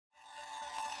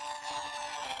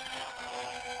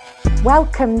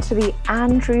Welcome to the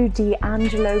Andrew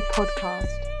D'Angelo podcast.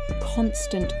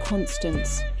 Constant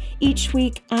Constance. Each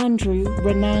week, Andrew,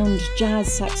 renowned jazz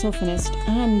saxophonist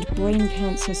and brain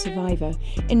cancer survivor,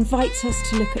 invites us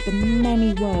to look at the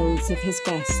many worlds of his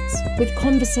guests, with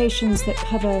conversations that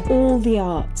cover all the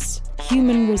arts,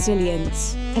 human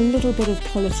resilience, a little bit of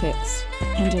politics,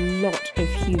 and a lot of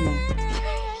humour.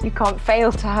 You can't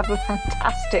fail to have a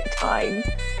fantastic time.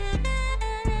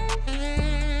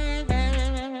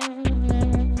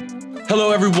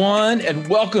 Hello, everyone, and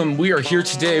welcome. We are here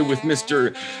today with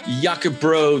Mr. Jakob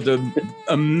Bro, the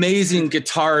amazing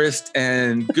guitarist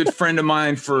and good friend of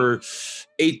mine for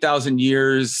 8,000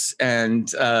 years.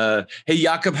 And hey,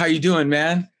 Jakob, how you doing,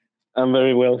 man? I'm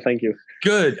very well, thank you.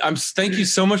 Good. Thank you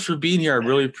so much for being here. I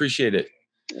really appreciate it.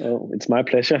 Oh, it's my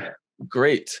pleasure.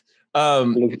 Great.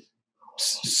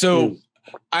 So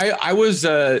I was,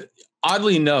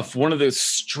 oddly enough, one of the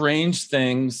strange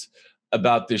things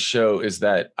about this show is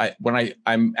that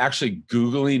I'm actually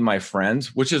Googling my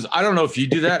friends, which is, I don't know if you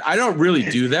do that. I don't really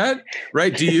do that,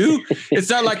 right? Do you? It's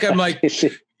not like I'm like,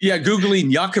 yeah, Googling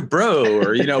Jakob Bro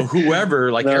or, whoever,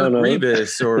 like Eric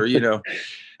Rebus or,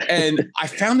 and I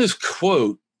found this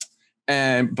quote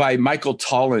and by Michael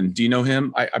Tollin. Do you know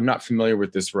him? I'm not familiar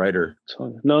with this writer.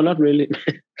 No, not really.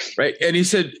 Right. And he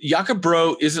said, Jakob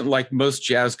Bro isn't like most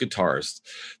jazz guitarists.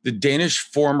 The Danish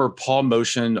former Paul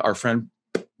Motion, our friend,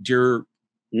 dear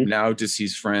now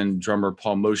deceased friend, drummer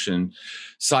Paul Motion,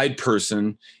 side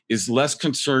person, is less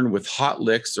concerned with hot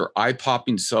licks or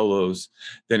eye-popping solos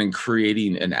than in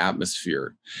creating an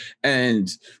atmosphere.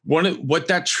 And what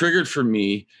that triggered for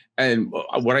me, and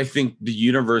what I think the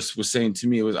universe was saying to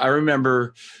me was, I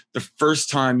remember the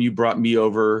first time you brought me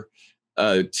over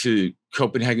to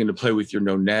Copenhagen to play with your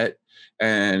Nonette,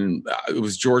 and it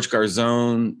was George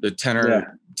Garzone, the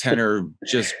tenor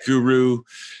just guru.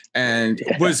 And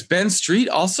was Ben Street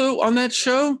also on that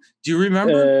show? Do you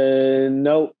remember?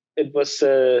 No, it was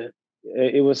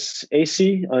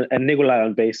AC and Nikolai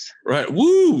on bass. Right.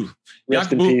 Woo!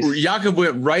 Jakob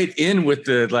went right in with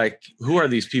the, who are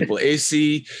these people?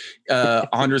 AC,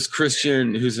 Anders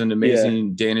Christian, who's an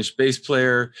amazing Danish bass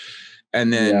player.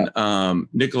 And then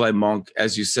Nikolai Monk,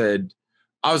 as you said.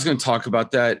 I was going to talk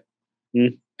about that.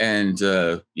 And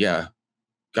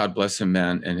God bless him,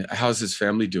 man. And how's his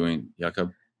family doing,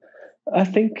 Jakob? I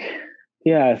think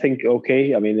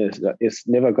okay. I mean, it's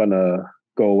never gonna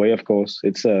go away. Of course,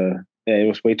 it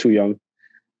was way too young,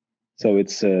 so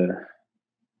it's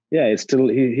still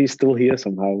he's still here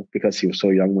somehow because he was so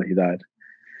young when he died.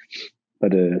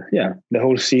 But the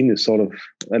whole scene is sort of,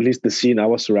 at least the scene I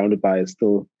was surrounded by, is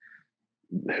still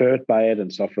hurt by it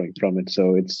and suffering from it.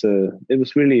 So it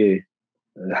was really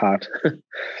hard,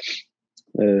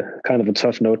 kind of a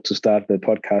tough note to start the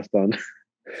podcast on.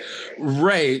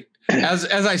 Right. As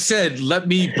I said, let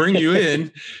me bring you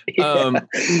in.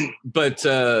 But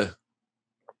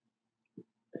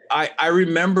I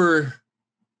remember,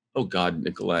 oh God,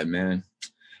 Nikolai, man.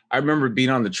 I remember being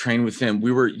on the train with him.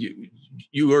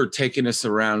 You were taking us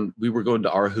around. We were going to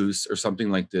Aarhus or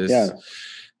something like this. Yeah.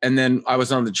 And then I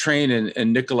was on the train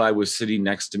and Nikolai was sitting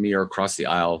next to me or across the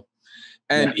aisle.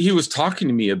 And he was talking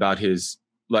to me about his,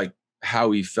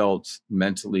 how he felt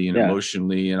mentally and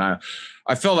emotionally. And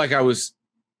I felt like I was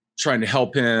trying to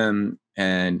help him.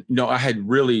 And I had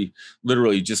really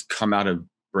literally just come out of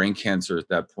brain cancer at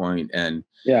that point. And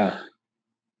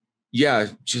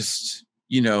just,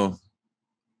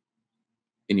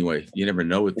 anyway, you never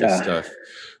know with this stuff.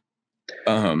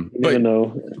 You never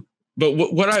know. But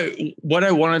what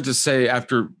I wanted to say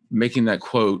after making that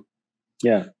quote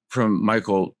from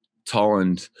Michael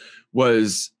Tollin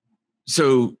was,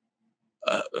 so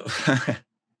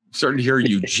starting to hear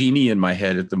Eugenie in my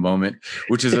head at the moment,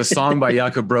 which is a song by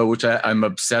Jakob Bro, which I'm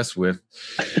obsessed with.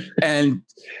 And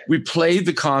we played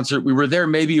the concert. We were there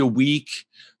maybe a week.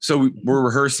 So we were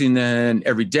rehearsing then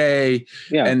every day.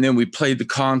 Yeah. And then we played the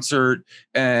concert.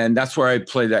 And that's where I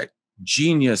played that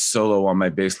genius solo on my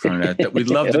bass clarinet that we'd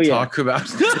love to talk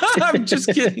about. I'm just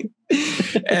kidding.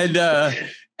 And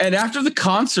after the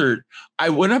concert, I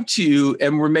went up to you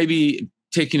and we're maybe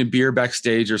taking a beer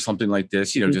backstage or something like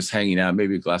this, just hanging out,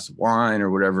 maybe a glass of wine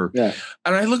or whatever. Yeah.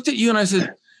 And I looked at you and I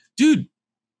said, dude,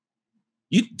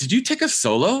 did you take a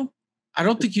solo? I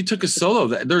don't think you took a solo.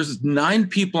 There's 9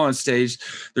 people on stage.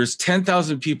 There's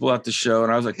 10,000 people at the show.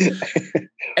 And I was like,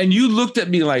 and you looked at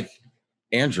me like,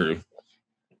 Andrew.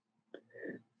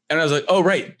 And I was like, oh,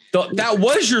 right. That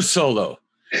was your solo.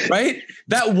 right?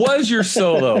 That was your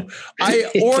solo.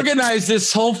 I organized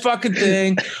this whole fucking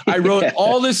thing. I wrote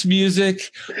all this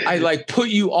music. I like put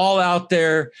you all out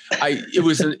there.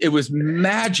 It was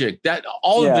magic. That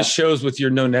all of the shows with your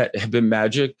no net have been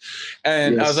magic.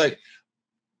 And I was like,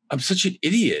 I'm such an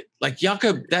idiot. Like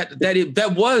Jakob,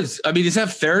 that was, I mean, is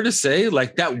that fair to say?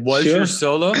 Like that was your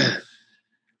solo?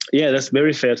 Yeah, that's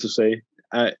very fair to say.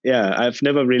 I've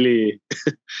never really,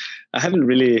 I haven't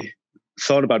really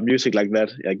thought about music like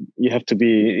that. Like you have to be,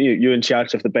 you're in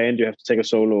charge of the band, you have to take a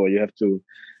solo, or you have to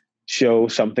show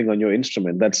something on your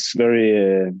instrument. That's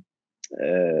very,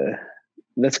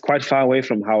 that's quite far away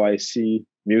from how I see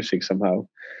music somehow.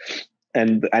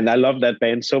 And I love that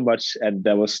band so much. And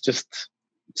there was just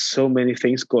so many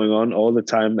things going on all the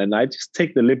time. And I just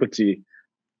take the liberty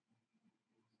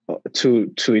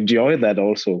to enjoy that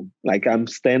also. Like I'm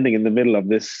standing in the middle of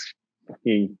this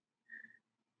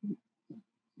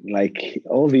like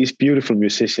all these beautiful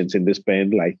musicians in this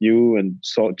band, like you and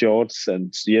George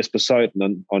and Jesper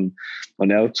Søjden on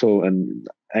alto, and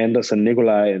Anders and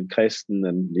Nikolai and Kristen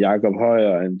and Jakob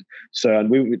Højer and Søren.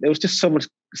 There was just so much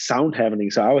sound happening.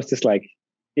 So I was just like,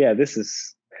 yeah, this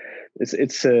is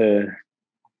it's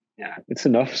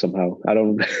enough somehow. I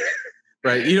don't.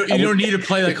 Right. You don't need to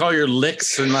play like all your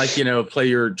licks and like, play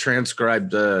your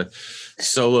transcribed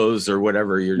solos or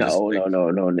whatever. No. I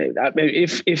mean,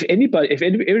 if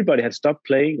everybody had stopped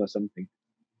playing or something,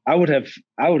 I would have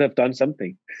done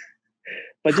something.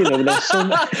 But there's so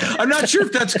much. I'm not sure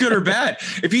if that's good or bad.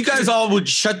 If you guys all would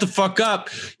shut the fuck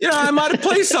up, I might have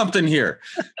played something here.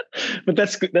 But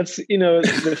that's the fact,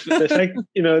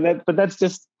 that. But that's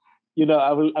just.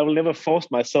 I will never force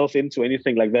myself into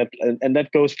anything like that, and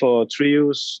that goes for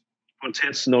trios,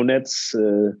 quartets, no nets.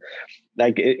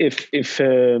 Like if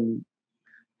and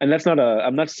that's not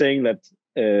I'm not saying that.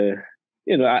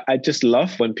 I just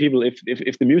love when people,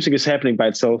 if the music is happening by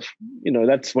itself,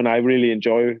 that's when I really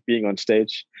enjoy being on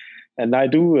stage, and I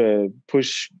do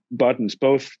push buttons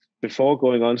both before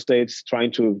going on stage,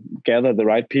 trying to gather the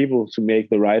right people to make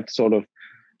the right sort of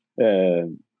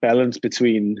balance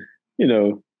between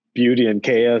beauty and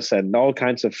chaos and all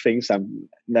kinds of things that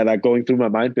are going through my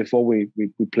mind before we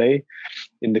play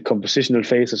in the compositional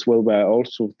phase as well, where I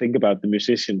also think about the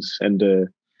musicians. And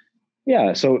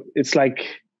so it's like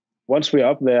once we're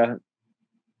up there,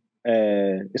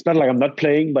 it's not like I'm not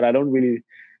playing, but I don't really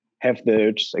have the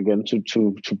urge again to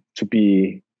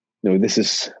be, this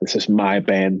is my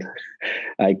band.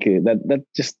 Like that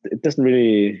just, it doesn't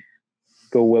really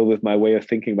go well with my way of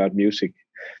thinking about music.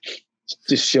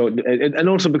 Just show, and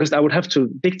also because I would have to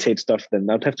dictate stuff. Then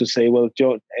I would have to say, well,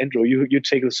 Andrew, you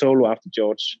take the solo after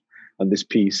George on this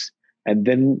piece, and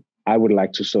then I would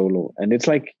like to solo. And it's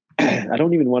like I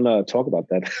don't even want to talk about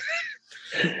that.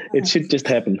 It should just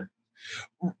happen,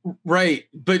 right?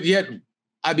 But yet,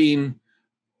 I mean,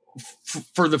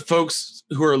 for the folks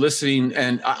who are listening,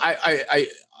 and I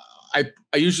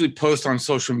usually post on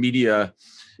social media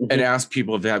and ask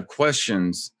people if they have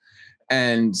questions,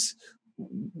 and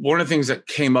one of the things that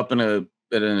came up in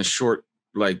a short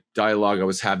like dialogue I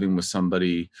was having with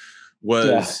somebody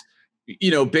was,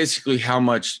 basically how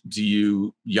much do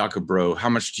you, Jakob Bro, how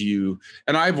much do you,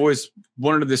 and I've always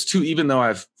wanted this too, even though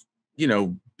I've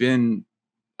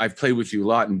played with you a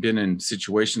lot and been in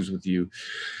situations with you.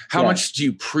 How much do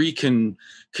you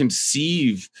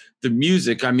conceive the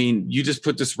music? I mean, you just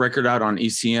put this record out on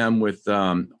ECM with,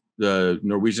 the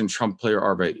Norwegian trumpet player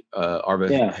Arve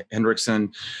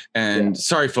Henriksen. And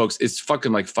sorry, folks, it's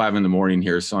fucking like 5 a.m.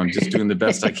 here, so I'm just doing the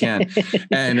best I can.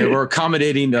 And we're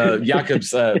accommodating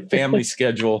Jakob's family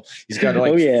schedule. He's got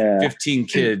 15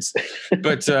 kids,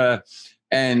 but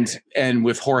and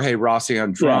with Jorge Rossi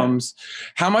on drums.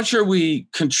 How much are we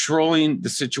controlling the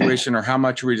situation, or how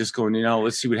much are we just going,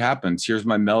 let's see what happens? Here's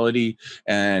my melody,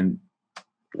 and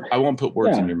I won't put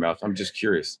words in your mouth. I'm just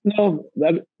curious. No,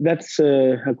 that's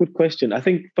a good question. I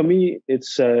think for me,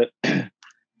 it's that's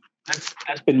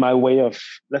been my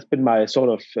sort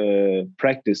of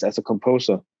practice as a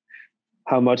composer.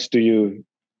 How much do you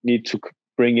need to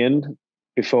bring in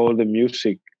before the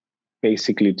music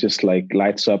basically just like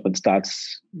lights up and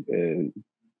starts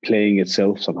playing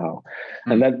itself somehow?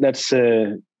 And that's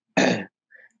the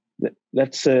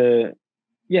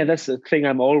thing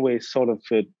I'm always sort of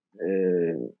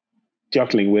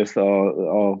juggling with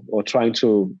or trying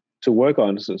to work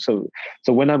on. So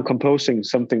when I'm composing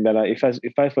something that if I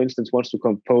for instance wants to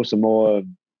compose a more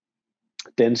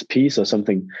dense piece or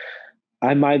something,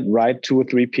 I might write 2 or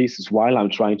 3 pieces while I'm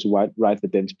trying to write the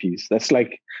dense piece. That's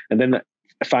like, and then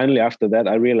finally after that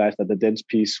I realized that the dense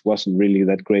piece wasn't really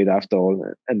that great after all,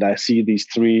 and I see these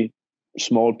 3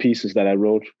 small pieces that I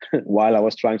wrote while I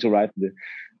was trying to write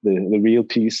the real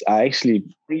piece, are actually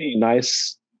really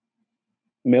nice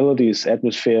melodies,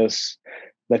 atmospheres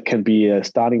that can be a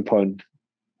starting point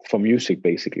for music,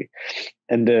 basically.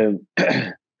 And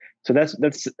so that's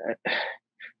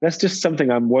just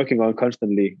something I'm working on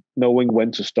constantly, knowing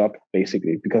when to stop,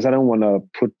 basically, because I don't want to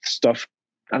put stuff.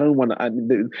 I don't want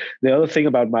to. The other thing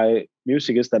about my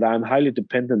music is that I'm highly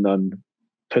dependent on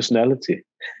personality.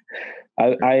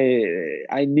 I'm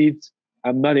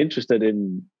not interested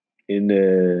in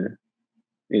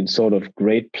sort of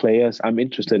great players. I'm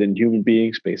interested in human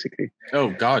beings, basically.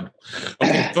 Oh God.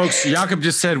 Okay, folks, Jakob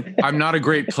just said, I'm not a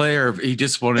great player. He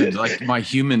just wanted like my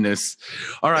humanness.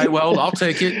 All right, well, I'll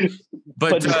take it.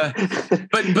 But in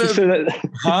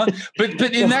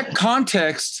that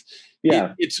context,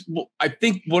 yeah, it's, I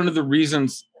think one of the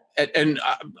reasons, and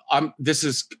I'm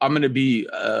going to be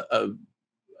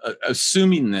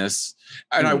assuming this,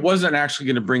 and I wasn't actually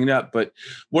going to bring it up, but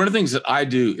one of the things that I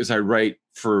do is I write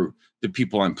for the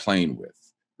people I'm playing with,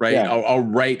 right? Yeah. I'll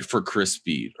write for Chris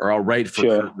Speed, or I'll write for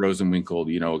Kurt Rosenwinkel,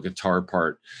 a guitar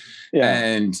part. Yeah.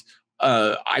 And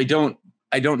I don't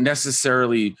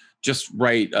necessarily just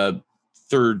write a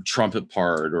third trumpet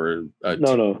part or a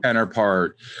tenor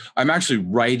part. I'm actually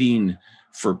writing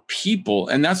for people.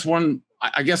 And I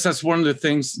guess that's one of the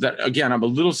things that, again, I'm a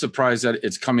little surprised that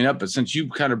it's coming up, but since you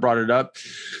kind of brought it up.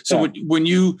 So when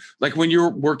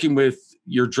you're working with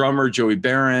your drummer, Joey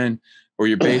Barron, or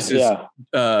your bassist,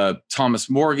 Thomas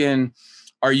Morgan,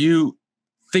 are you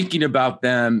thinking about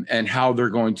them and how they're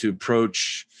going to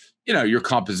approach, your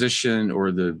composition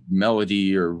or the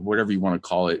melody or whatever you want to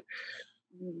call it?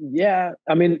 Yeah,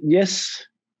 I mean, yes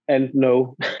and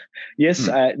no. Yes,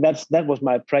 that was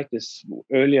my practice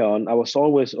earlier on. I was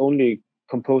always only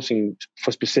composing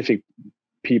for specific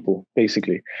people,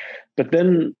 basically. But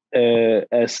then,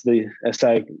 as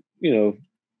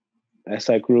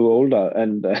I grew older,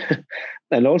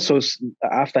 and also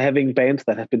after having bands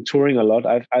that have been touring a lot,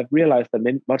 I've realized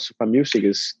that much of my music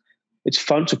it's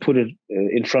fun to put it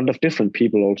in front of different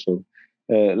people also.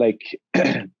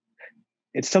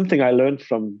 It's something I learned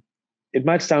from. It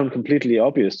might sound completely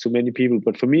obvious to many people,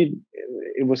 but for me,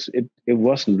 it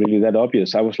wasn't really that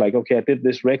obvious. I was like, okay, I did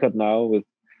this record now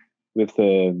with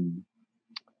for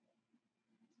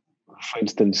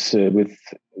instance, with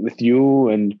you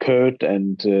and Kurt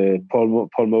and Paul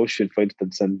Motion, for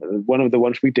instance, and one of the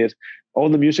ones we did, all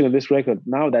the music on this record,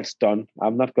 now that's done.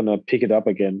 I'm not going to pick it up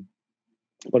again.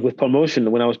 But with Paul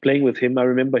Motion, when I was playing with him, I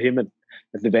remember him at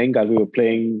the Vanguard, we were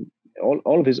playing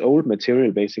all of his old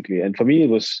material, basically. And for me, it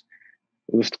was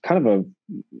kind of a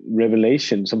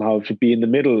revelation somehow to be in the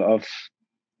middle of,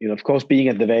 of course, being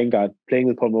at the Vanguard, playing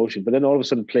with Paul Motion, but then all of a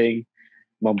sudden playing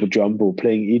Mumbo Jumbo,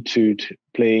 playing Etude,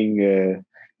 playing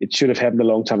It Should Have Happened a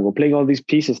Long Time Ago, playing all these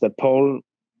pieces that Paul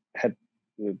had,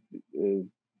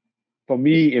 for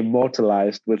me,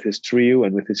 immortalized with his trio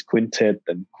and with his quintet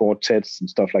and quartets and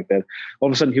stuff like that. All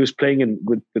of a sudden, he was playing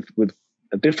with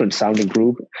a different sounding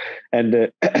group,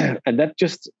 and and that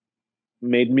just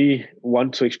made me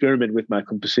want to experiment with my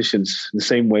compositions the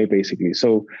same way, basically.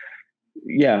 So,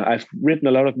 yeah, I've written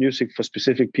a lot of music for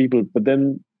specific people, but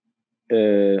then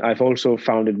I've also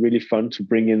found it really fun to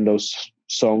bring in those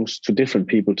songs to different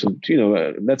people.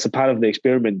 That's a part of the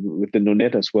experiment with the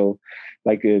Nonette as well.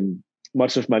 Like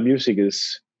much of my music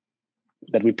is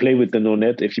that we play with the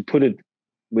Nonette. If you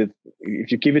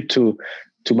give it to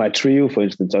my trio, for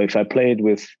instance, or if I play it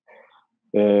with,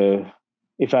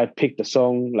 if I picked a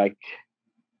song like,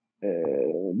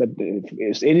 but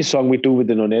it's any song we do with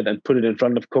the Nonette and put it in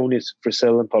front of Conis,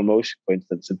 Frisell, and Paul Motion, for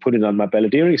instance, and put it on my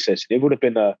balladeering session, it would have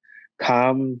been a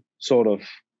calm sort of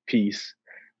piece.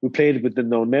 We played it with the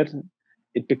Nonette,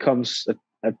 it becomes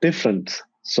a different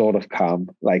sort of calm.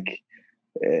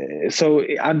 So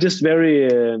I'm just very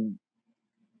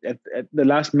at the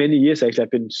last many years, actually,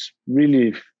 I've been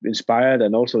really inspired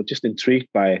and also just intrigued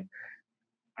by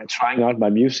trying out my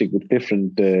music with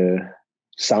different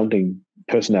sounding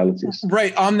personalities.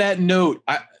 Right. On that note,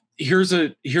 here's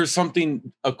a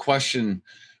question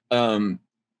that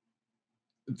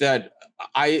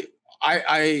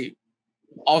I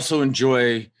also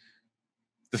enjoy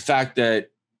the fact that,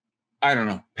 I don't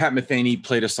know, Pat Metheny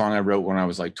played a song I wrote when I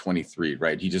was like 23,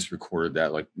 right? He just recorded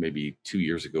that like maybe 2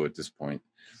 years ago at this point.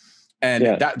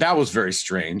 And that was very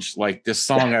strange. Like this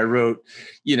song I wrote,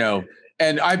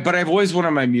 but I've always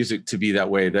wanted my music to be that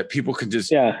way, that people can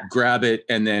just grab it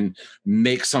and then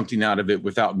make something out of it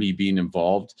without me being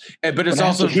involved. But it's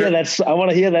also I want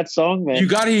to hear that song, man. You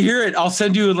got to hear it. I'll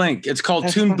send you a link. It's called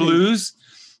Toon Blues.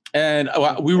 And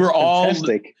we were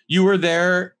fantastic. You were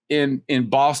there in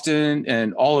Boston,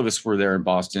 and all of us were there in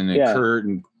Boston,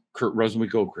 and Kurt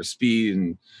Rosenwinkel, Chris Speed,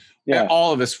 and Yeah.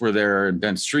 All of us were there in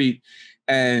Ben Street.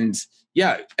 And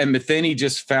yeah, and Metheny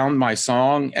just found my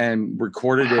song and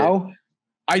recorded How? it.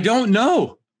 I don't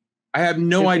know. I have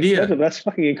no idea. Incredible. That's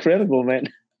fucking incredible, man.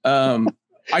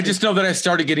 I just know that I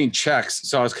started getting checks,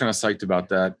 so I was kind of psyched about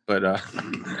that. But wow,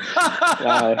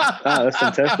 that's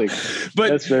fantastic. But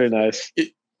that's very nice.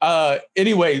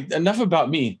 Anyway, enough about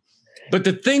me. But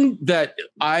the thing that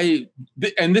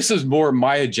and this is more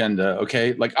my agenda,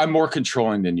 okay? Like I'm more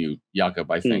controlling than you,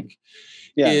 Jakob, I think.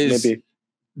 Yeah, maybe.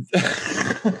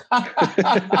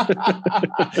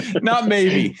 Not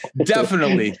maybe,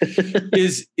 definitely.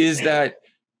 Is that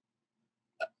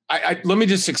let me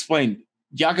just explain.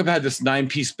 Jakob had this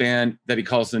 9-piece band that he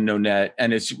calls the No Net,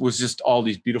 and it was just all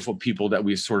these beautiful people that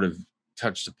we sort of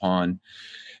touched upon.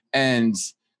 And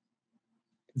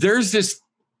there's this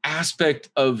aspect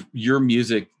of your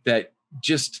music that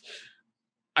just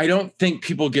I don't think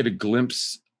people get a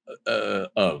glimpse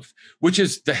of, which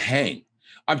is the hang.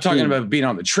 I'm talking about being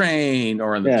on the train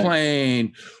or on the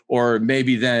plane, or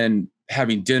maybe then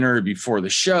having dinner before the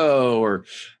show, or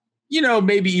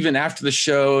maybe even after the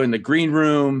show in the green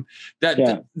room.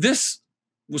 It's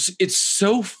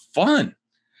so fun.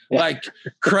 Yeah. Like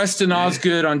Creston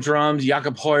Osgood on drums,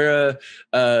 Jakob Hoyer,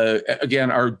 again,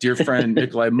 our dear friend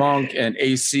Nikolai Monk and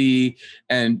AC,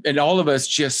 and all of us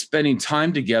just spending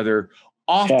time together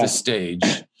off the stage,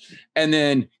 and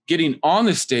then getting on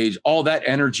the stage, all that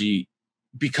energy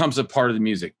becomes a part of the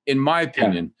music, in my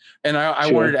opinion. And I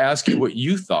wanted to ask you what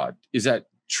you thought. Is that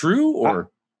true,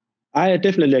 or? I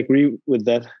definitely agree with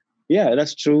that. Yeah,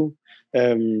 that's true.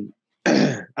 I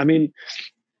mean,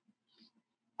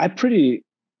 I pretty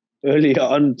early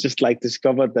on just like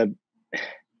discovered that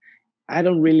I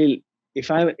don't really, if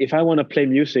I want to play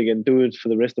music and do it for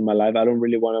the rest of my life, I don't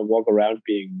really want to walk around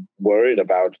being worried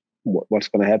about what's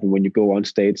going to happen when you go on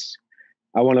stage.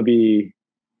 I want to be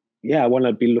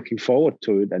looking forward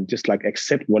to it and just like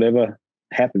accept whatever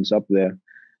happens up there.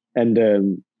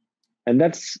 And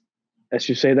that's, as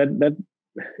you say, that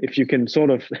if you can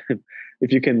sort of,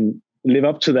 if you can live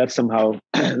up to that somehow,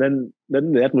 then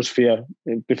the atmosphere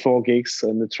before gigs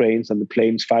and the trains and the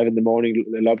planes, 5 a.m,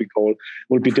 the lobby call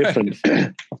will be different,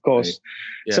 of course. Right.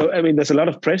 Yeah. So, I mean, there's a lot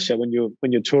of pressure when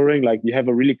you're touring, like you have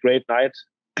a really great night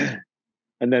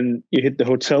and then you hit the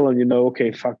hotel and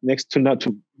okay, fuck,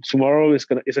 tomorrow is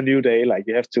a new day. Like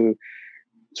you have to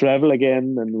travel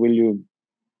again, and will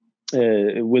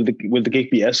the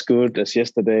gig be as good as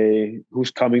yesterday?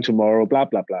 Who's coming tomorrow? Blah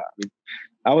blah blah.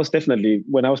 I was definitely,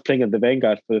 when I was playing at the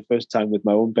Vanguard for the first time with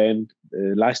my own band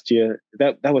last year,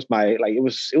 that was my, like, it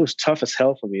was tough as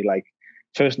hell for me. Like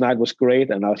first night was great,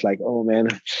 and I was like, oh man,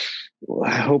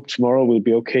 I hope tomorrow will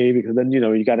be okay, because then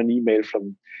you got an email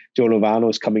from Joe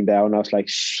Lovano's coming down. I was like,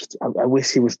 shit, I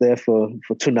wish he was there for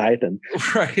tonight. And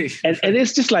right, and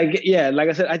it's just like, like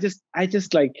I said, I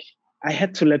just like, I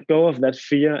had to let go of that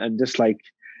fear and just like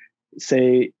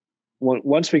say,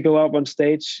 once we go up on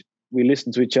stage, we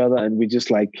listen to each other and we just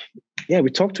like, we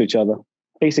talk to each other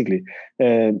basically,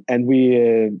 and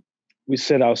we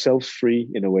set ourselves free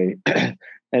in a way,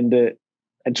 and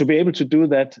to be able to do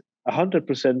that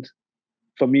 100%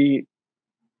 for me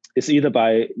is either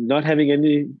by not having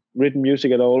any written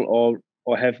music at all,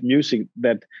 or have music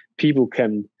that people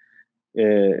can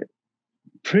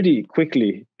pretty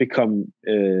quickly become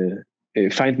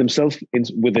find themselves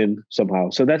within somehow.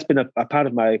 So that's been a part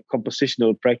of my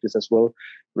compositional practice as well,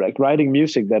 like writing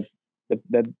music that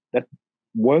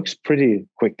works pretty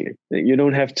quickly. You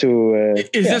don't have to.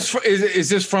 Is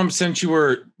this from since you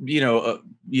were in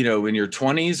your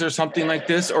 20s or something like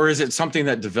this, or is it something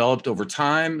that developed over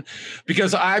time?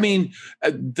 Because I mean,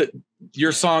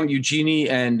 your song Eugenie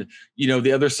and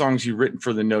the other songs you've written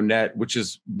for the No Net, which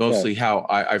is mostly how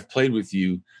I've played with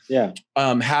you. Yeah,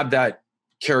 have that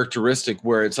characteristic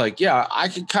where it's like, I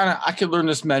could learn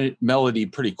this melody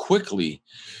pretty quickly.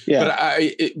 Yeah.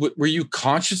 But were you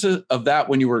conscious of that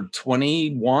when you were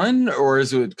 21, or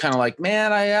is it kind of like,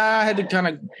 man, I had to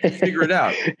kind of figure it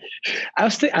out?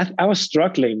 I was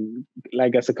struggling,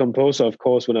 like as a composer, of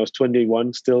course, when I was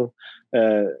 21 still,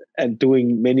 and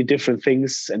doing many different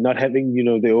things and not having,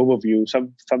 the overview.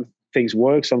 Some things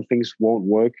work, some things won't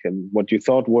work, and what you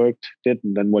thought worked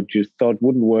didn't, and what you thought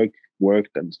wouldn't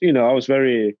worked. And I was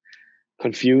very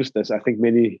confused, as I think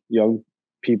many young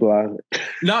people are.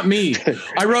 Not me.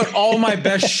 I wrote all my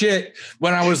best shit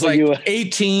when I was like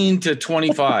 18 to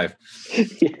 25.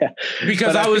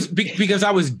 Because I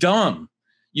was dumb.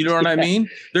 You know what I mean?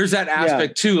 There's that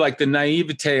aspect too, like the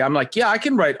naivete. I'm like,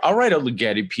 I'll write a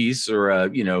Ligeti piece, or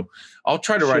I'll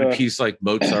try to write a piece like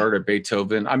Mozart or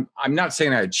Beethoven. I'm not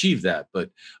saying I achieved that, but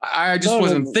I just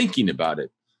wasn't thinking about it.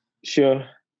 Sure.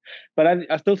 But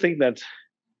I still think that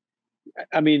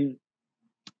I mean,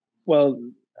 well,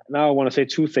 now I want to say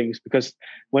two things, because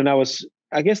when I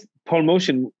guess Paul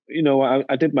Motion,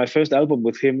 I did my first album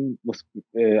with him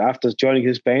after joining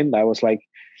his band. I was like,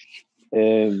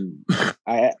 I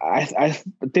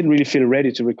didn't really feel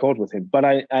ready to record with him, but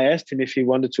I asked him if he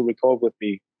wanted to record with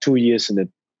me 2 years in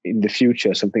the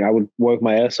future, something I would work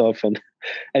my ass off, and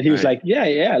he was like,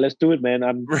 yeah, let's do it, man.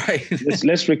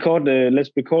 Let's record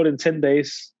in 10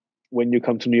 days when you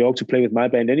come to New York to play with my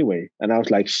band anyway. And I was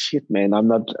like, shit, man, I'm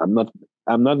not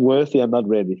worthy. I'm not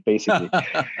ready, basically.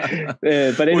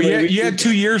 But anyway, you had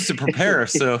 2 years to prepare,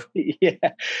 so yeah.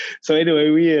 So anyway,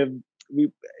 we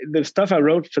the stuff I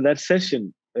wrote for that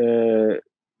session,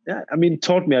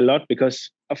 taught me a lot, because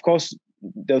of course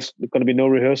there's going to be no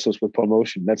rehearsals with Paul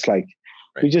Motion. That's like,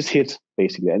 we just hit,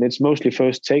 basically, and it's mostly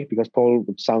first take, because Paul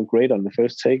would sound great on the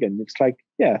first take, and it's like,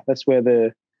 that's where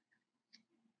the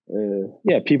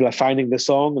people are finding the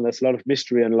song, and there's a lot of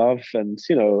mystery and love, and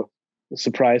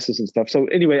surprises and stuff. So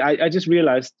anyway, I just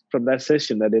realized from that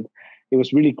session that it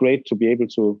was really great to be able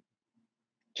to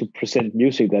present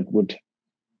music that would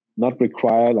not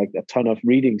require like a ton of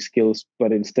reading skills,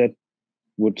 but instead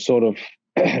would sort of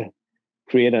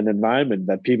create an environment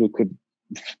that people could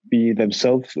be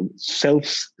themselves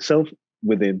self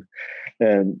within.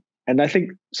 And I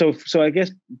think so I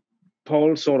guess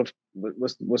Paul sort of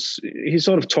he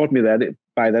sort of taught me that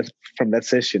from that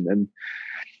session.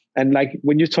 And like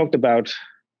when you talked about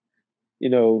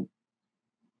being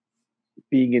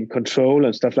in control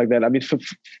and stuff like that, I mean,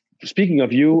 speaking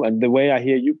of you and the way I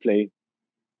hear you play,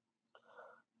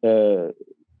 I'd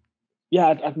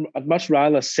much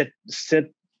rather set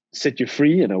you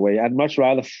free in a way. I'd much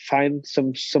rather find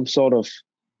some sort of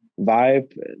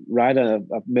vibe, write a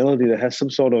melody that has some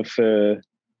sort of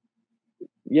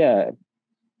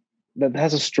that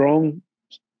has a strong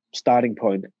starting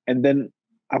point, and then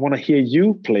I want to hear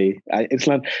you play. It's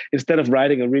like, instead of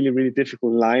writing a really, really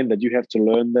difficult line that you have to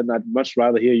learn, then I'd much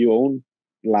rather hear your own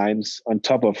lines on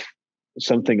top of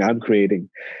something I'm creating.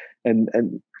 And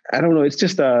I don't know, it's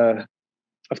just of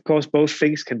course both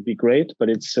things can be great, but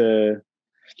it's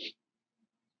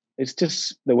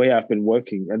just the way I've been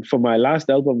working. And for my last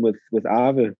album with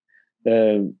Arve,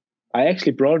 I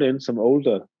actually brought in some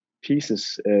older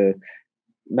pieces.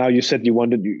 Now, you said you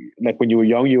wanted, like when you were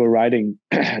young, you were writing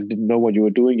and didn't know what you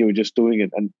were doing. You were just doing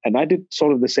it. And I did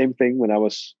sort of the same thing when I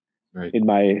was in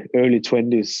my early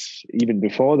 20s. Even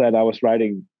before that, I was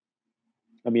writing.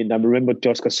 I mean, I remember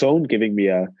George Garçon giving me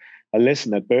a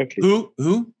lesson at Berkeley.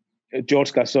 Who?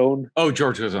 George Garçon. Oh,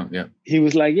 George Garçon, yeah. He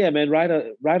was like, yeah, man, write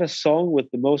a song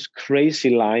with the most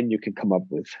crazy line you can come up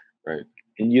with. Right.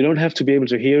 And you don't have to be able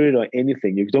to hear it or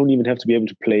anything. You don't even have to be able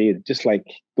to play it. Just like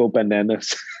go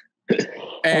bananas.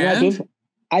 And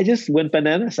I just went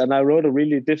bananas, and I wrote a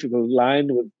really difficult line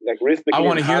with like rhythmic. I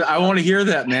want to hear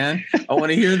that, man. I want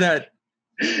to hear that.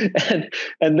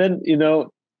 and then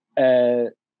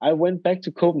I went back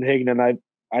to Copenhagen, and I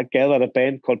gathered a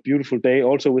band called Beautiful Day,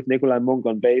 also with Nikolai Monk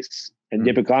on bass and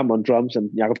Jeppe Gram on drums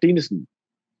and Jakob Dinesen.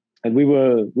 And we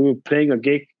were playing a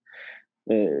gig,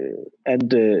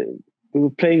 and we were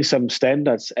playing some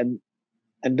standards, and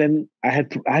then I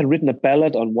had written a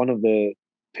ballad on one of the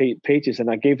pages,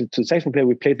 and I gave it to the saxophone player.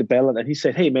 We played the ballad, and he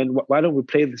said, "Hey man, why don't we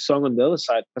play the song on the other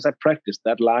side? Because I practiced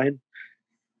that line."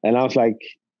 And I was like,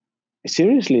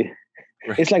 "Seriously?"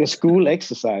 Right. It's like a school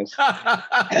exercise.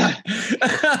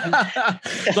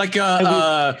 Like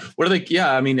what are they?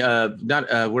 Yeah, I mean,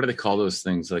 not what do they call those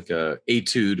things? Like a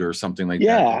etude or something like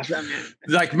that. Yeah,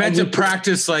 like meant to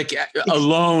practice like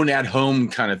alone at home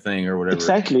kind of thing or whatever.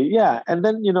 Exactly. Yeah, and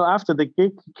then after the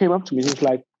gig, he came up to me. He was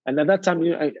like, and at that time,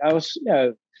 I was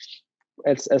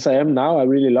as I am now. I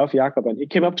really love Jakob, and he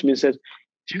came up to me and said,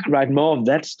 "If you can write more of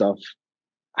that stuff,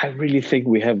 I really think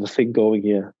we have a thing going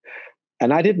here."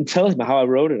 And I didn't tell him how I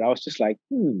wrote it. I was just like,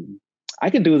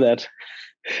 I can do that.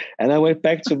 And I went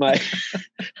back to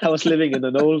I was living in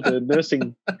an old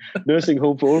nursing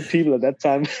home for old people at that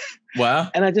time.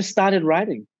 Wow. And I just started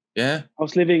writing. Yeah. It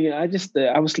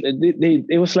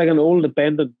was like an old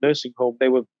abandoned nursing home. They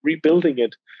were rebuilding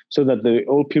it so that the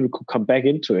old people could come back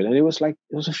into it. And it was a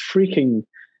freaking,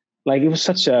 like, it was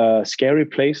such a scary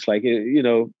place. Like,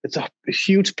 it's a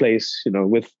huge place,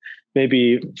 with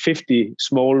maybe 50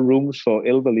 small rooms for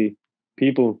elderly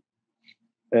people,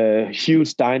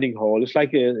 huge dining hall. It's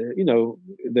like,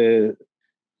 the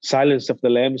Silence of the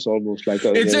Lambs, almost like.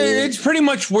 It's pretty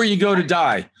much where you go to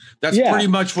die. That's pretty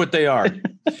much what they are.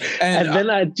 And then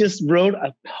I just wrote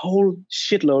a whole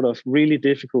shitload of really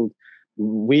difficult,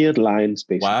 weird lines,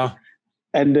 basically. Wow.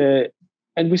 And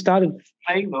we started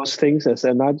playing those things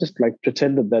and I just like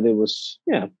pretended that it was,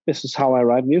 this is how I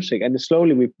write music. And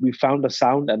slowly we found a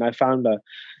sound, and I found an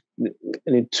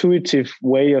intuitive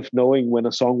way of knowing when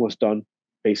a song was done,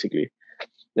 basically.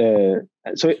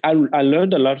 So I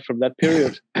learned a lot from that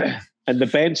period. And the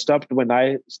band stopped when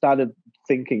I started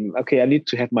thinking, okay, I need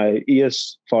to have my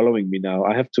ears following me now.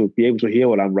 I have to be able to hear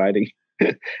what I'm writing.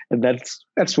 And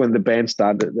that's when the band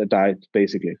died,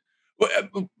 basically.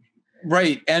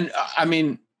 Right. And I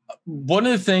mean, one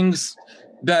of the things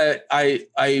that I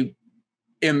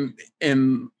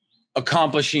am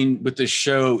accomplishing with the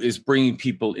show is bringing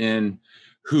people in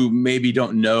who maybe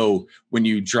don't know when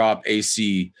you drop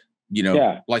AC,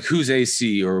 like who's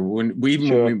AC, or when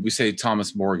we say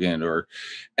Thomas Morgan or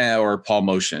Paul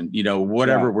Motion,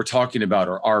 whatever we're talking about,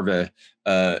 or Arve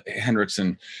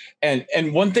Henriksen.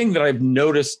 And one thing that I've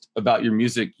noticed about your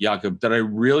music, Jakob, that I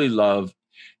really love,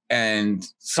 and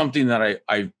something that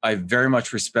I very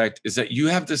much respect, is that you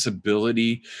have this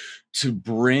ability to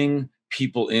bring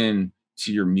people in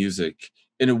to your music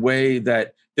in a way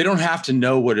that they don't have to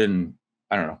know what an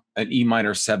E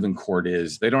minor 7 chord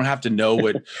is. They don't have to know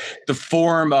what the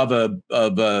form of a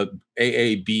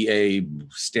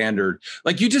AABA standard.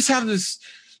 Like, you just have this,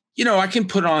 I can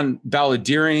put on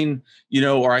Balladeering,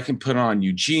 or I can put on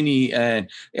Eugenie, and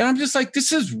I'm just like,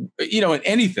 this is, in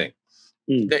anything.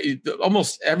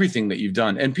 Almost everything that you've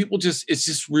done, and people it's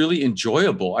just really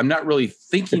enjoyable. I'm not really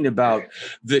thinking about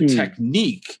the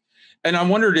technique, and I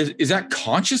wondered, is that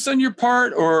conscious on your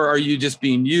part, or are you just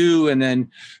being you, and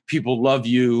then people love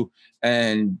you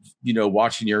and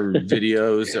watching your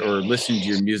videos or listening to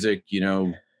your music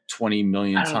 20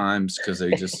 million times because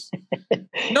they just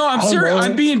no, I'm serious.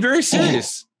 I'm being very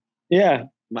serious. Yeah,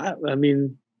 I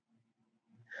mean,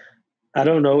 I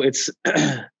don't know, it's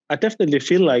I definitely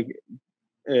feel like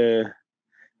I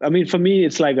mean, for me,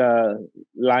 it's like a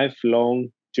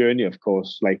lifelong journey, of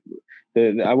course. Like,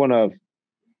 I want to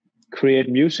create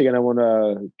music, and I want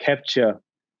to capture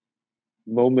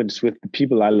moments with the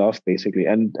people I love, basically.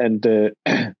 And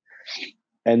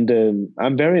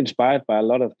I'm very inspired by a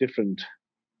lot of different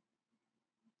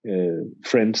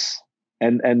friends,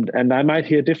 and I might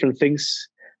hear different things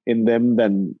in them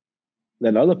than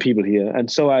other people hear. And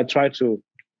so I try to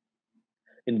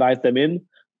invite them in,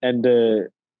 and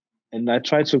I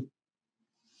try to,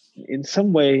 in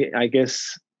some way, I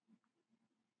guess,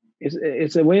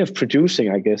 it's a way of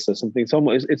producing, I guess, or something.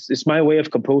 It's my way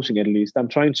of composing, at least. I'm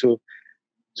trying to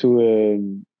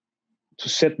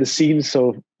set the scene,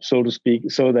 so to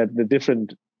speak, so that the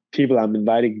different people I'm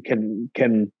inviting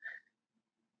can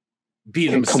be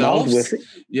themselves. Come out with it.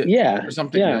 Or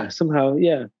something. Yeah, somehow,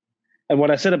 yeah. And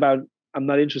what I said about I'm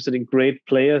not interested in great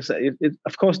players,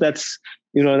 of course, that's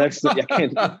I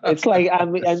can't. It's like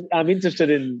I'm interested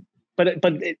in, but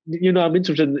I'm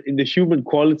interested in the human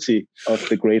quality of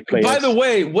the great players. By the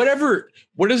way, what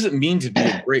does it mean to be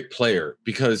a great player?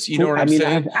 Because you know what I'm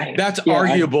saying? That's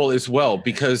arguable as well.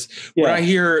 Because when I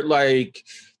hear, like,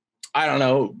 I don't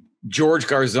know, George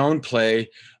Garzone play,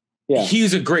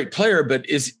 he's a great player, but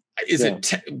is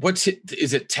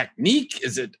it technique?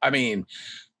 Is it, I mean,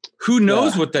 who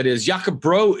knows what that is? Jakob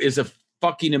Bro is a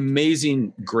fucking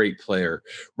amazing, great player,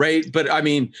 right? But I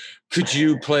mean, could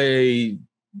you play,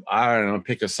 I don't know,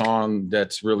 pick a song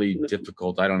that's really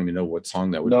difficult? I don't even know what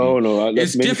song that would be. No,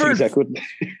 it's different,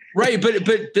 right? But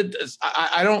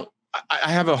I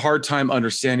have a hard time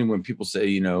understanding when people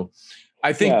say,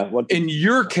 I think in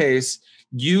your case,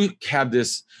 you have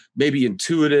this maybe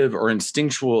intuitive or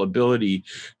instinctual ability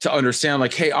to understand,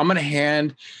 like, hey, I'm going to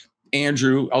hand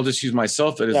Andrew, I'll just use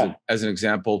myself as an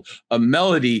example, a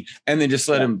melody, and then just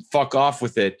let him fuck off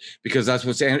with it, because that's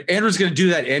what's Andrew's going to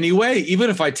do that anyway. Even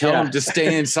if I tell him to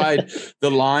stay inside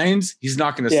the lines, he's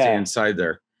not going to stay inside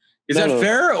there. Is that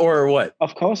fair or what?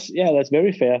 Of course. Yeah, that's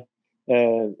very fair.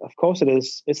 Of course it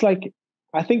is. It's like,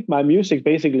 I think my music,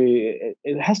 basically,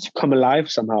 it has to come alive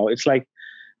somehow. It's like,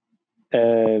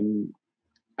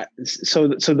 so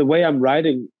the way I'm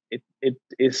writing, it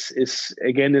is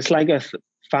again, it's like a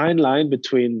fine line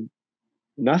between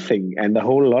nothing and a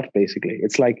whole lot, basically.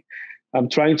 It's like I'm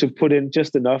trying to put in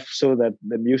just enough so that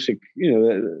the music,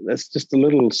 that's just a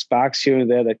little sparks here and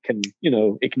there that can,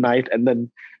 ignite, and then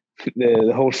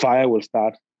the whole fire will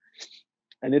start.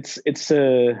 And it's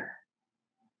and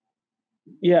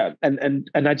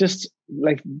I just,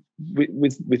 like,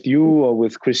 with you or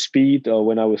with Chris Speed, or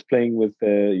when I was playing with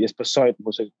Jesper Søjt,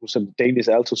 who's a Danish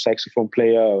alto saxophone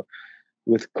player, or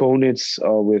with Konitz,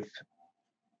 or with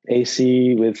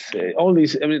AC, with all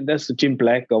these. I mean, that's Jim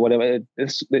Black or whatever. I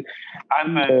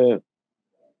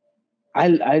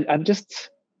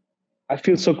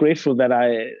feel so grateful that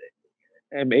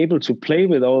am able to play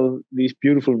with all these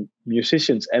beautiful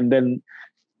musicians, and then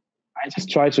I just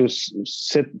try to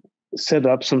set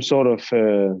up some sort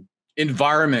of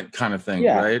environment kind of thing,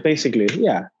 yeah, right? basically,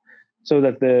 yeah, so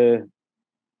that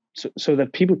so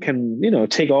that people can, you know,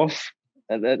 take off.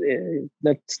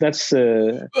 That's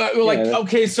like, yeah.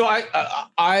 okay, so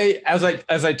I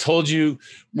as I told you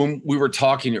when we were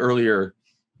talking earlier,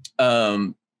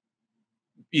 you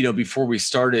know, before we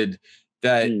started,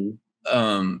 that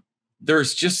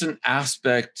there's just an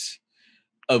aspect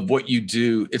of what you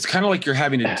do. It's kind of like you're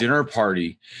having a dinner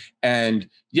party, and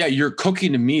yeah, you're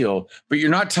cooking a meal, but you're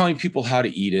not telling people how to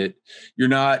eat it. You're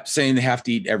not saying they have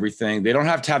to eat everything. They don't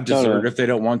have to have dessert if they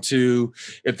don't want to.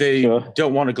 If they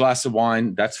don't want a glass of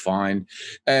wine, that's fine.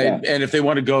 And if they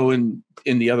want to go in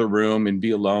the other room and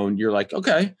be alone, you're like,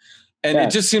 okay. And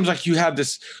it just seems like you have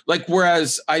this, like,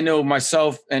 whereas I know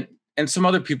myself and some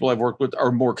other people I've worked with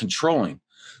are more controlling.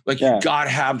 Like, you got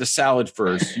to have the salad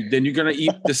first. Then you're going to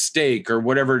eat the steak or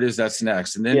whatever it is that's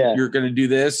next. And then you're going to do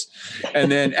this.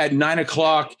 And then at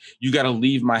 9:00, you got to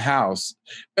leave my house.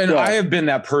 And I have been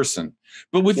that person.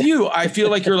 But with you, I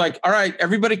feel like you're like, all right,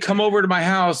 everybody come over to my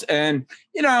house and,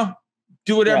 you know,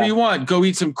 do whatever you want. Go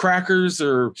eat some crackers,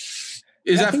 or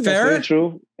is that fair? That's very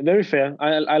true. Very fair.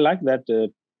 I like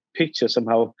that picture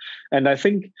somehow. And I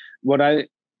think what I,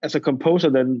 as a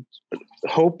composer, then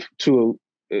hope to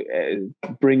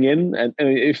bring in, and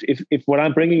if what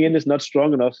I'm bringing in is not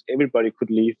strong enough, everybody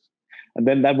could leave, and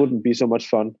then that wouldn't be so much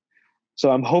fun.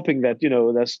 So I'm hoping that, you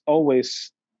know, there's always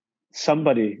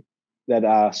somebody that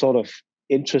are sort of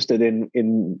interested in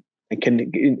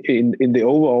the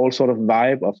overall sort of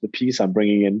vibe of the piece I'm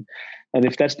bringing in, and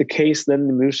if that's the case, then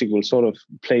the music will sort of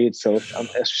play itself.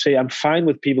 I'm fine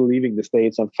with people leaving the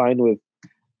stage. I'm fine with,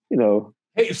 you know.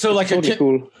 Hey, so like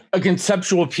totally a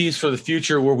conceptual piece for the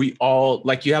future where we all,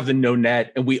 like, you have the no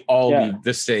net and we all leave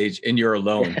the stage and you're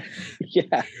alone.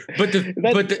 But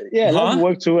that would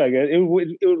work too, I guess. It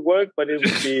would work, but it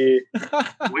would be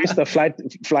waste of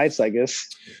flights, I guess.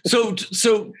 So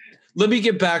let me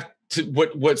get back to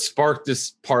what sparked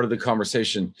this part of the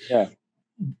conversation. Yeah.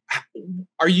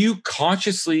 Are you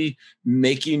consciously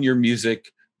making your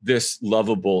music this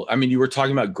lovable? I mean, you were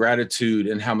talking about gratitude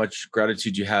and how much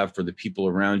gratitude you have for the people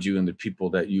around you and the people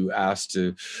that you asked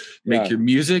to make your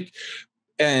music.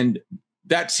 And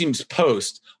that seems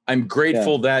post. I'm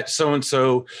grateful that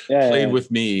so-and-so played with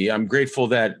me. I'm grateful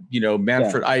that, you know,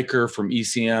 Manfred Eicher from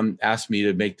ECM asked me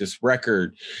to make this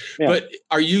record. But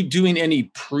are you doing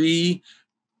any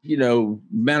you know,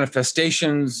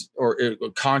 manifestations or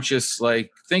conscious, like,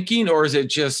 thinking, or is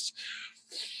it just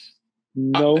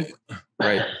no?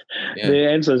 Right. Yeah. The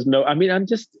answer is no. I mean, I'm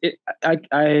just,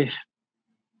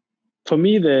 for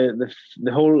me, the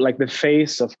whole, like, the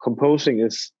phase of composing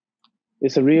is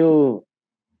a real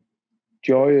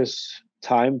joyous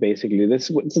time, basically.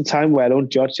 It's a time where I don't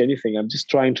judge anything. I'm just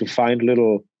trying to find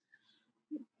little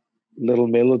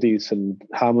melodies and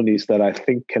harmonies that I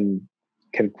think can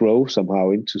grow somehow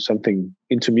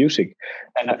into music.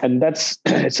 And that's,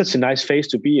 it's such a nice phase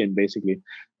to be in, basically.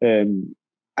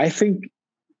 I think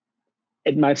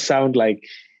it might sound like,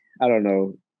 I don't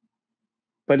know,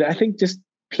 but I think just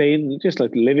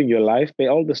like living your life,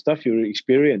 all the stuff you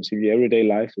experience in your everyday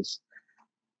life is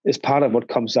part of what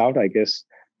comes out, I guess.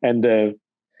 And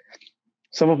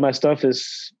some of my stuff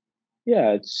is,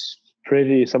 it's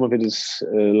pretty. Some of it is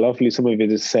lovely. Some of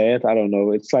it is sad. I don't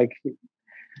know. It's like,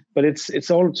 but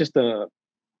it's all just I'm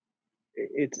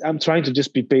trying to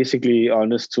just be basically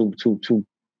honest to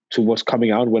what's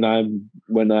coming out when I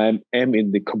am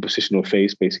in the compositional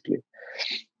phase, basically.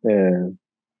 And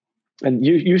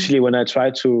usually when I try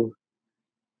to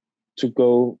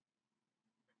go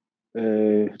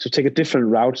to take a different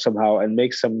route somehow and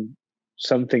make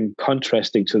something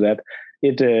contrasting to that,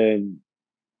 it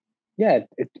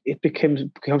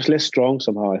becomes less strong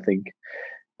somehow, I think.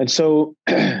 And so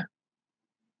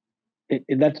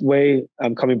in that way,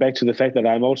 I'm coming back to the fact that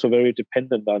I'm also very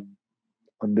dependent on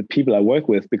the people I work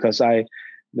with, because I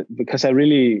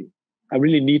really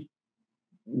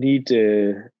need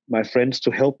my friends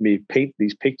to help me paint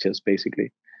these pictures,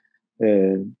 basically.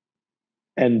 You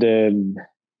can't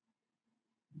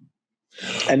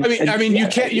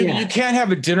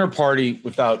have a dinner party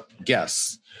without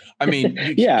guests. I mean,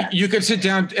 you could sit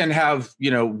down and have,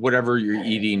 you know, whatever you're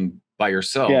eating by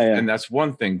yourself, and that's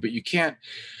one thing. But you can't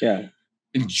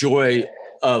enjoy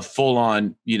a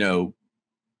full-on, you know,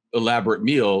 elaborate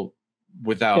meal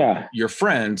without your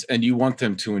friends, and you want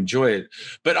them to enjoy it.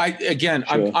 But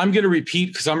I'm going to repeat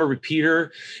because I'm a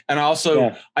repeater. And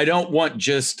also I don't want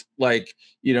just like,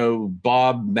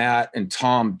 Bob, Matt, and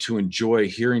Tom to enjoy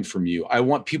hearing from you. I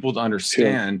want people to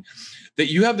understand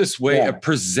that you have this way of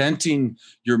presenting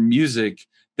your music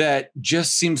that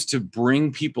just seems to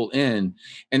bring people in.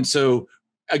 And so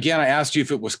again, I asked you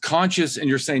if it was conscious, and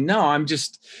you're saying, no, I'm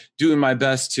just doing my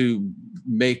best to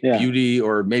make beauty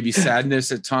or maybe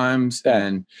sadness at times.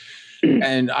 And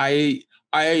I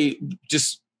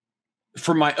just,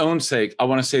 for my own sake, I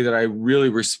want to say that I really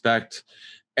respect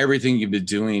everything you've been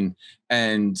doing.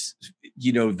 And,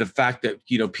 the fact that,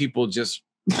 people just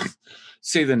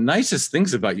say the nicest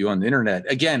things about you on the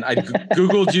internet. Again, I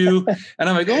Googled you and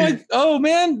I'm like, oh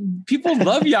man, people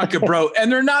love Jakob Bro,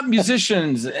 and they're not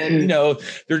musicians. And,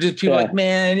 they're just people like,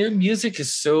 man, your music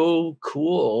is so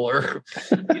cool or,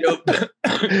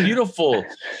 beautiful.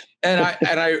 And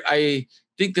I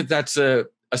think that that's a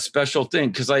special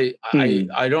thing. Cause I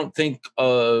don't think,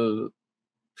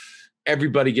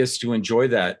 everybody gets to enjoy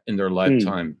that in their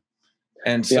lifetime.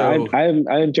 And so I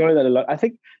enjoy that a lot. I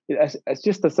think it's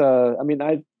just as I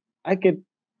get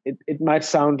it. It might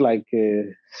sound like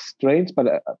strange,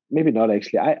 but maybe not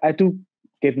actually. I do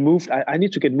get moved. I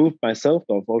need to get moved myself,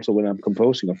 though. Also, when I'm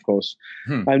composing, of course,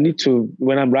 I need to.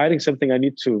 When I'm writing something, I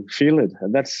need to feel it,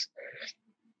 and that's.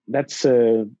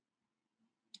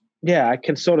 I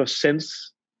can sort of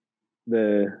sense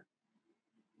the.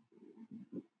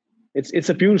 It's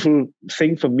a beautiful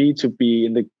thing for me to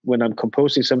be when I'm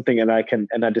composing something, and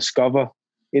I discover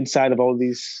inside of all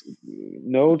these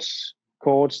notes,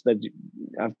 chords that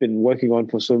I've been working on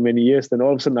for so many years. Then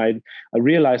all of a sudden I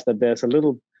realize that there's a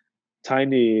little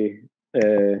tiny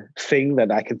thing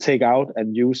that I can take out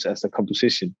and use as a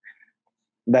composition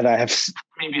that I have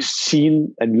maybe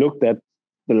seen and looked at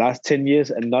the last 10 years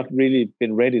and not really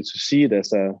been ready to see it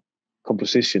as a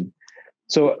composition.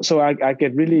 So I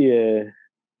get really.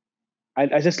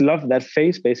 I just love that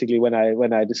phase basically when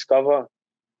I discover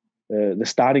the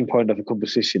starting point of a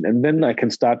composition, and then I can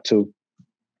start to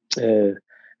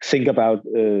think about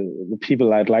the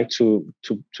people I'd like to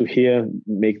hear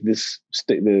make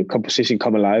the composition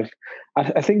come alive.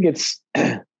 I think it's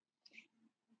then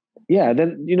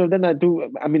then I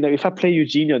do. I mean, if I play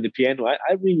Eugenia on the piano, I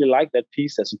really like that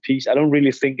piece as a piece. I don't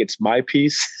really think it's my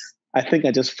piece. I think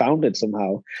I just found it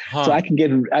somehow. So I can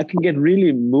get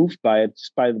really moved by it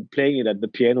just by playing it at the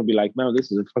piano. Be like, man,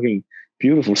 this is a fucking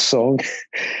beautiful song.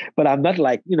 But I'm not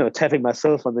like tapping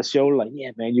myself on the shoulder like,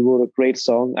 yeah, man, you wrote a great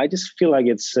song. I just feel like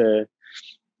it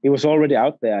was already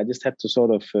out there. I just had to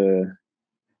sort of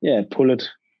pull it,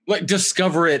 like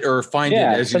discover it or find it,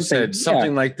 as you said,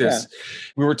 something like this.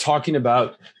 We were talking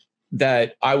about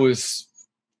that. I'm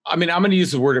going to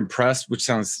use the word impressed, which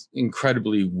sounds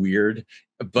incredibly weird.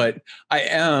 But I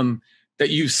am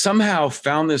that you somehow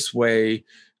found this way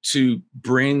to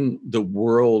bring the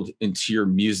world into your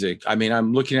music. I mean,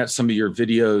 I'm looking at some of your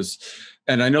videos,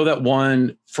 and I know that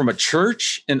one from a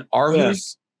church in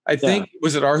Aarhus. I think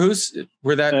was it Aarhus?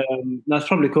 Where that? That's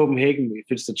probably Copenhagen. If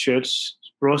it's the church,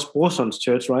 Brorson's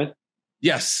church, right?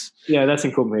 Yes. Yeah, that's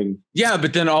in Copenhagen. Yeah,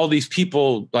 but then all these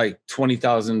people, like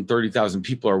 20,000, 30,000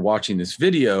 people are watching this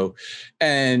video,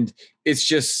 and it's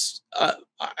just.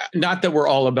 Not that we're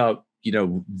all about,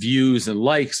 views and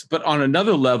likes, but on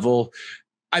another level,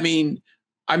 I mean,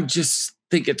 I'm just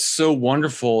think it's so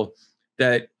wonderful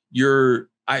that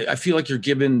I feel like you're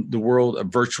giving the world a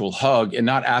virtual hug and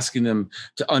not asking them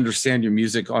to understand your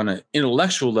music on an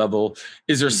intellectual level.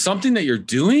 Is there something that you're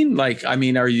doing? Like, I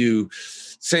mean, are you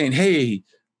saying, hey,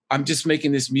 I'm just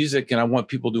making this music and I want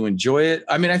people to enjoy it?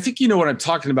 I mean, I think you know what I'm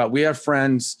talking about. We have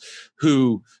friends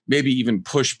who maybe even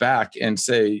push back and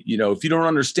say, if you don't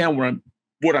understand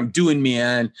what I'm doing,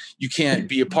 man, you can't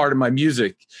be a part of my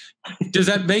music. Does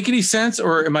that make any sense,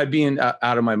 or am I being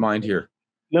out of my mind here?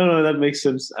 No, that makes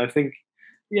sense. I think,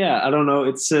 I don't know.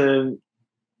 It's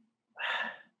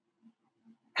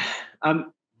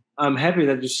I'm happy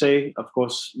that you say, of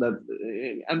course, that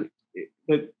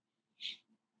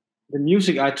the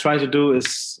music I try to do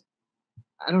is,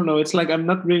 I don't know, it's like I'm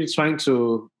not really trying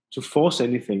to force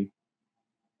anything.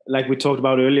 Like we talked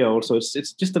about earlier also,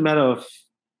 it's just a matter of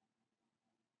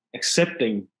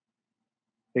accepting,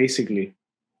 basically.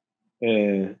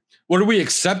 What are we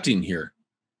accepting here?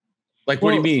 Like,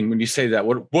 what do you mean when you say that?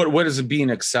 What does it being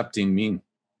accepting mean?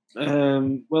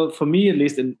 Well, for me, at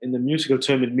least in the musical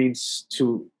term, it means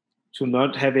to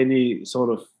not have any sort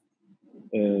of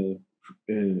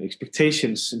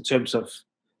expectations in terms of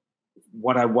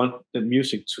what I want the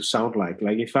music to sound like.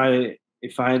 Like if I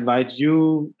invite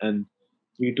you and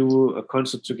we do a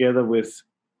concert together with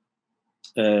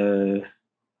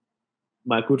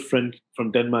my good friend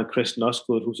from Denmark, Christian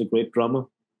Osgood, who's a great drummer,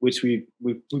 which we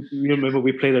remember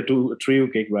we played a trio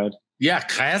gig, right? Yeah,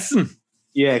 Christian.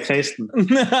 Yeah, Christian.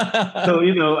 So,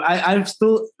 you know, I'm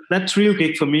still, that trio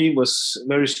gig for me was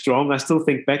very strong. I still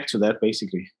think back to that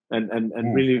basically. And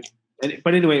really,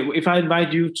 but anyway, if I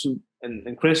invite you to,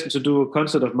 and Christian to do a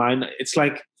concert of mine, it's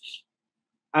like,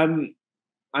 I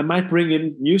might bring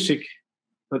in music,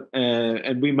 but,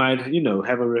 and we might, you know,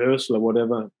 have a rehearsal or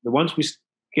whatever. The once we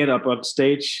get up on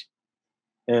stage,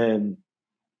 I'm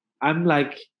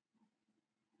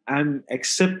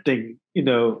accepting, you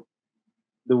know,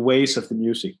 the ways of the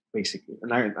music basically,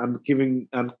 and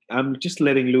I'm just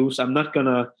letting loose. I'm not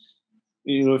gonna,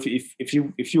 you know,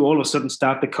 if you all of a sudden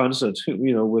start the concert,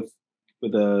 you know, with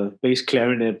a bass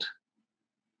clarinet,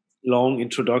 long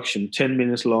introduction, 10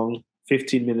 minutes long,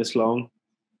 15 minutes long,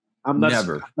 I'm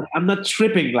not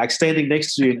tripping, like standing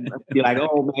next to you and be like,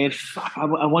 oh man, fuck,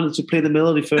 I wanted to play the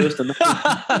melody first. And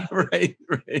right.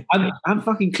 I'm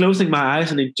fucking closing my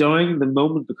eyes and enjoying the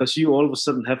moment because you all of a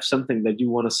sudden have something that you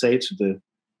want to say to the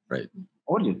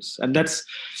audience. And that's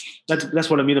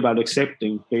what I mean about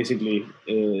accepting, basically.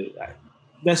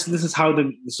 This is how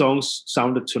the songs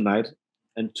sounded tonight.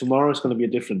 And tomorrow is going to be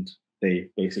a different day,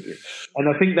 basically. And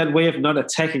I think that way of not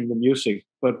attacking the music,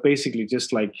 but basically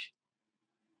just like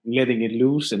letting it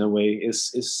loose in a way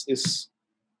is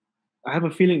I have a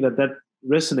feeling that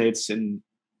resonates in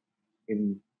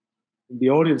the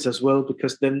audience as well,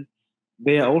 because then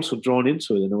they are also drawn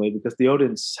into it in a way, because the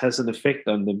audience has an effect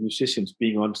on the musicians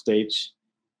being on stage.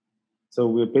 So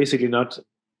we're basically not,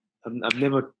 I'm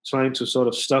never trying to sort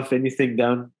of stuff anything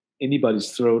down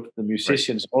anybody's throat, the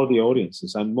musicians or the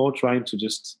audiences. I'm more trying to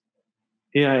just,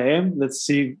 here I am, let's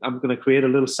see, I'm going to create a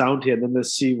little sound here, and then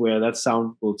let's see where that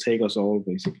sound will take us all,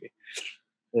 basically.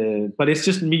 But it's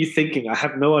just me thinking, I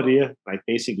have no idea, like,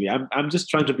 basically. I'm just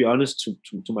trying to be honest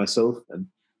to myself and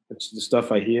to the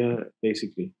stuff I hear,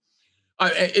 basically.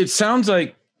 It sounds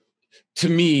like, to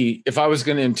me, if I was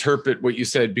going to interpret what you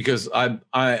said, because I'm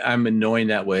annoying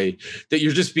that way, that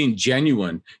you're just being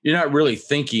genuine. You're not really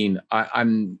thinking,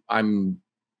 I'm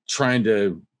trying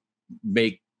to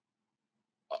make,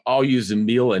 I'll use a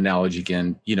meal analogy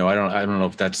again. You know, I don't know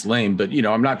if that's lame, but you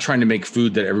know, I'm not trying to make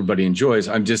food that everybody enjoys.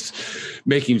 I'm just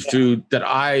making food that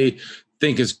I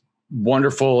think is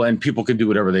wonderful and people can do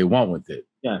whatever they want with it.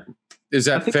 Yeah. Is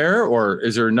that fair, or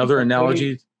is there another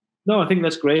analogy? No, I think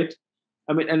that's great.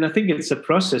 I mean, and I think it's a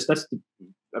process. That's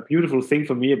a beautiful thing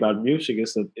for me about music,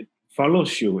 is that it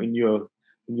follows you in your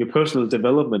personal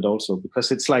development also,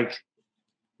 because it's like,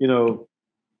 you know,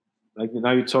 like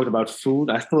now you talked about food.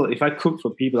 I still, if I cook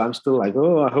for people, I'm still like,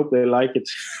 oh, I hope they like it.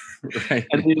 Right.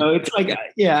 And you know, it's like,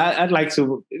 yeah, I'd like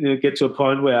to, you know, get to a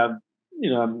point where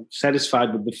I'm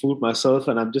satisfied with the food myself,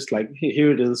 and I'm just like,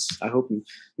 here it is. I hope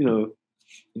you know,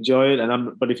 enjoy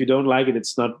it. But if you don't like it,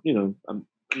 it's not, you know, I'm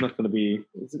not going to be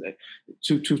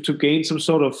to gain some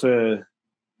sort of,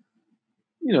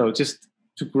 you know, just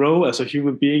to grow as a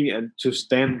human being and to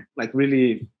stand, like,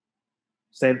 really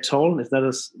stand tall. Is that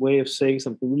a way of saying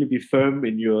something? Really be firm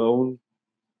in your own.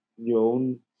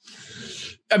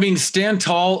 I mean, stand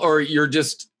tall, or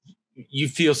you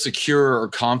feel secure or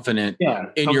confident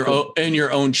in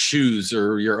your own shoes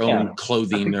or your own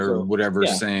clothing or whatever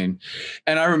saying.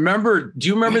 And I remember, do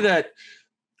you remember that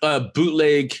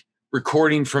bootleg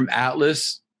recording from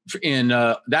Atlas in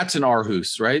that's in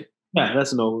Aarhus, right? Yeah,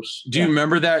 that's in Aarhus. Do you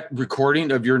remember that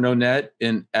recording of your No Net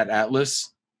at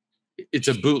Atlas? It's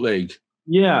a bootleg.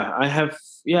 Yeah, I have.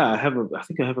 Yeah, I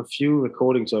think I have a few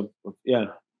recordings of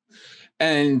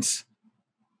and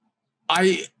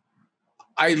I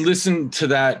listened to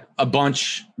that a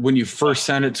bunch when you first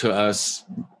sent it to us.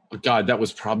 God, that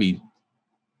was probably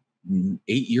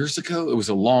 8 years ago. It was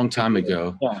a long time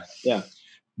ago. Yeah.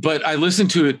 But I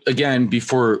listened to it again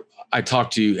before I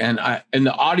talked to you, and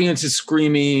the audience is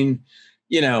screaming.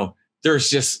 You know, there's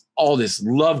just all this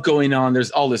love going on.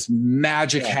 There's all this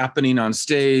magic happening on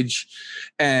stage,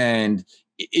 and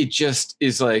it just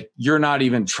is like you're not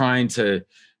even trying to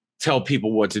tell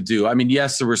people what to do. I mean,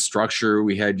 yes, there was structure.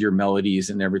 We had your melodies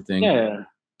and everything. Yeah.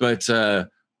 But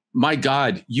my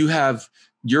God, you have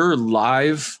your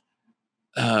live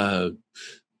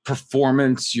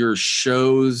performance, your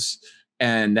shows,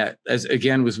 and that, as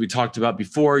we talked about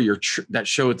before, that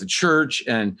show at the church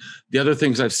and the other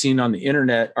things I've seen on the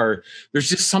internet there's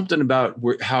just something about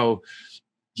how,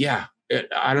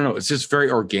 I don't know. It's just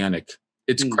very organic.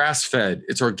 It's grass fed.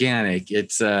 It's organic.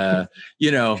 It's,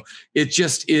 you know, it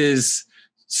just is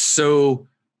so,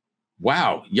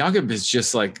 wow. Jakob is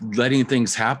just like letting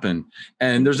things happen.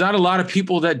 And there's not a lot of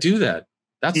people that do that.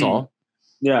 That's all.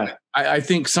 Yeah. I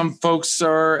think some folks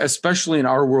are, especially in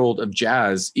our world of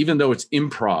jazz, even though it's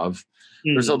improv,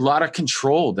 there's a lot of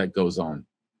control that goes on.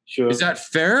 Sure. Is that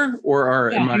fair, or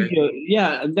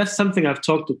and that's something I've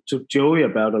talked to Joey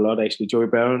about a lot. Actually, Joey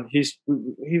Barron.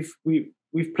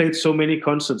 We've played so many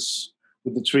concerts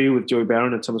with the trio with Joey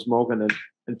Barron and Thomas Morgan,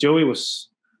 and Joey was,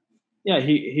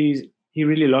 he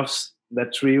really loves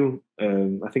that trio.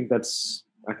 I think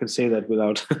I can say that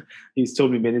without. He's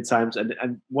told me many times,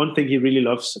 and one thing he really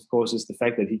loves, of course, is the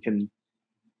fact that he can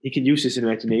use his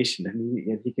imagination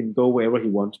and he can go wherever he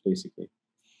wants, basically.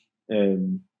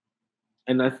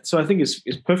 So I think it's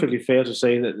perfectly fair to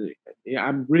say that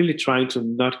I'm really trying to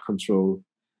not control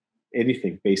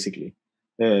anything, basically.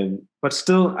 But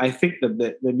still, I think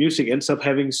that the music ends up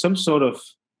having some sort of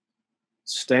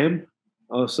stamp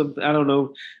or something. I don't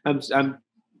know. I'm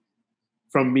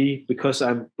from me, because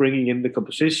I'm bringing in the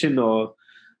composition or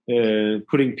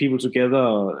putting people together.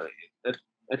 Or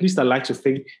at least I like to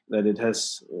think that it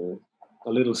has a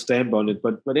little stamp on it.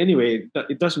 But anyway,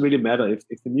 it doesn't really matter if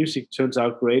the music turns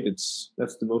out great.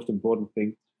 That's the most important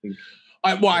thing, I think.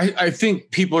 I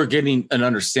think people are getting an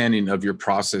understanding of your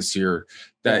process here,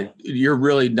 that you're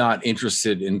really not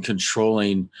interested in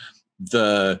controlling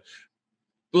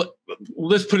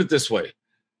let's put it this way.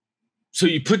 So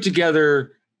you put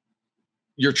together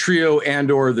your trio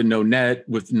or the No Net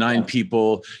with 9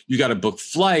 people. You got to book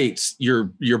flights.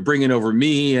 You're bringing over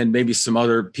me and maybe some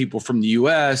other people from the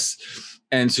US.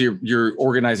 And so you're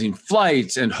organizing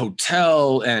flights and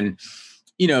hotel and,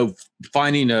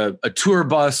 finding a tour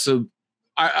bus. So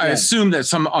I assume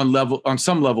that on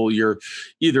some level, you're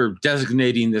either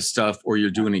designating this stuff or you're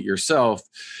doing it yourself,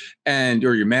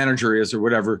 or your manager is, or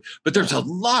whatever. But there's a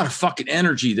lot of fucking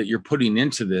energy that you're putting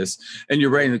into this, and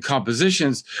you're writing the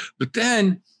compositions. But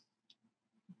then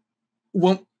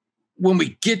when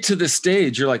we get to the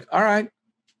stage, you're like, all right,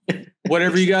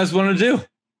 whatever you guys want to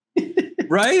do.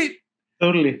 Right?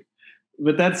 Totally.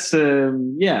 But that's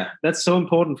so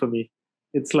important for me.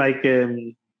 It's like,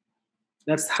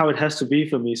 that's how it has to be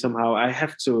for me somehow. I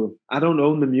don't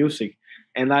own the music,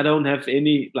 and I don't have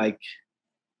any,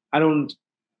 I don't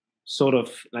sort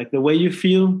of, the way you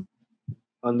feel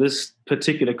on this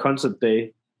particular concert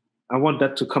day, I want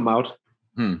that to come out.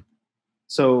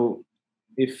 So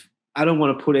if I don't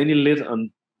want to put any lid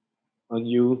on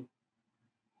you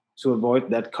to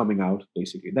avoid that coming out,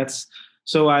 basically. That's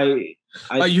so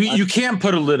you can't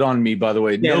put a lid on me, by the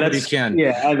way. Yeah, nobody can.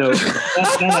 Yeah, I know.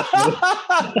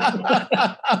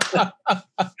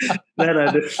 That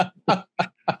I do.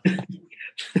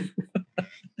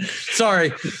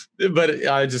 Sorry, but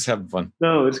I just having fun.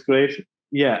 No, it's great.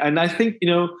 Yeah, and I think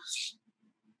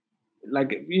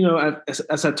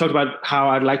as I talked about how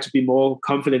I'd like to be more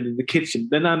confident in the kitchen,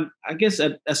 then I guess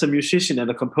as a musician and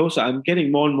a composer, I'm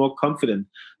getting more and more confident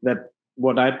that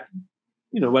what I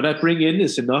bring in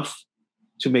is enough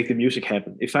to make the music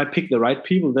happen. If I pick the right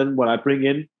people, then what I bring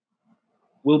in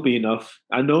will be enough.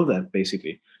 I know that,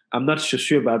 basically. I'm not so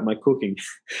sure about my cooking,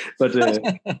 but that's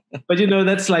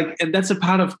and that's a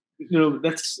part of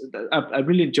I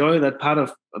really enjoy that part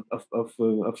of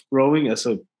growing as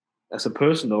a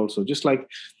person also. Just like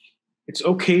it's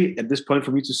okay at this point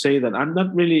for me to say that I'm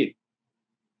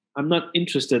not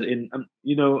interested in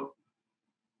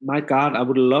my God, I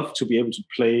would love to be able to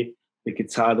play the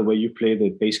guitar the way you play the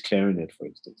bass clarinet, for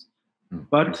instance.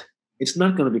 But it's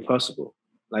not going to be possible.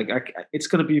 It's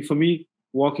going to be, for me,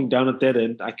 walking down a dead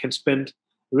end. I can spend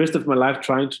the rest of my life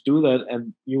trying to do that,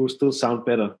 and you will still sound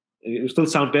better. It will still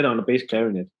sound better on a bass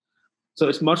clarinet. So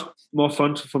it's much more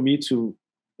fun for me to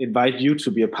invite you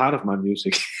to be a part of my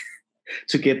music,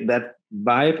 to get that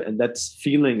vibe and that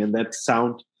feeling and that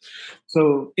sound.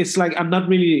 So it's like I'm not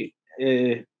really...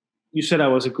 you said I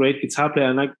was a great guitar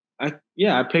player, and I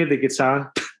play the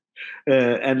guitar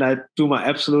and I do my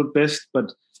absolute best,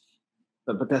 but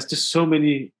there's just so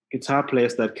many guitar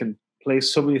players that can play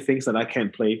so many things that I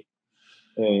can't play.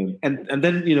 And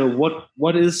then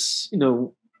what is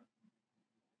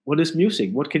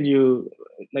music? What can you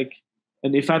like?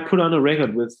 And if I put on a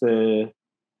record with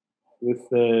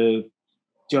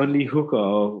John Lee Hooker,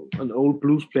 or an old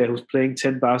blues player who's playing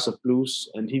 10 bars of blues,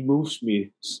 and he moves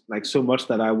me so much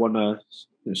that I want to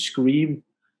scream.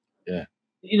 Yeah.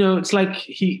 It's like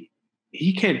he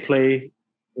can't play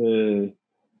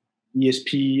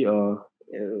ESP or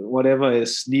whatever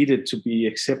is needed to be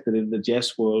accepted in the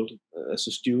jazz world as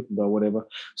a student or whatever.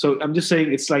 So I'm just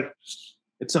saying it's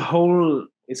a whole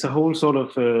sort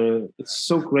of it's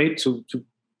so great to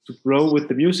grow with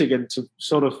the music and to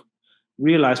sort of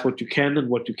realize what you can and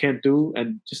what you can't do,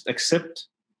 and just accept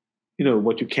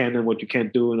what you can and what you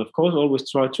can't do, and of course always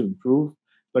try to improve.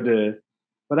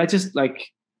 But I just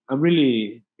I'm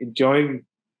really enjoying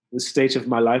the stage of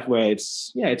my life where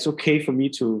it's okay for me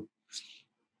to.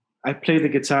 I play the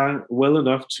guitar well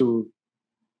enough to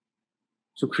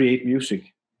create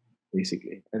music,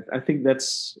 basically. I think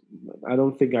that's. I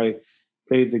don't think I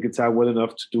played the guitar well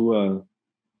enough to do a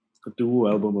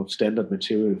duo album of standard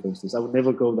material, for instance. I would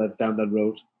never go down that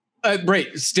road. Right.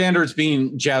 Standards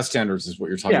being jazz standards is what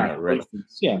you're talking about, right?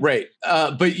 Yeah. Right.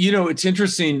 But it's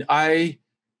interesting. I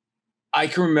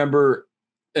can remember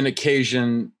an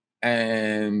occasion,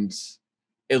 and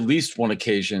at least one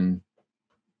occasion,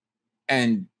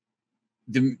 and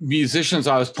the musicians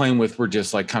I was playing with were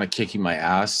just like kind of kicking my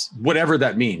ass, whatever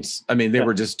that means. I mean, they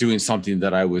were just doing something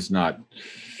that I was not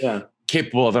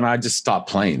capable of, and I just stopped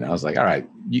playing. I was like, all right,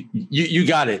 you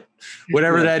got it.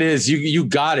 Whatever that is, you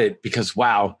got it, because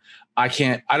wow, I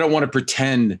don't want to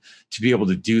pretend to be able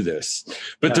to do this.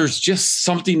 But there's just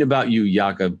something about you,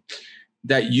 Jakob,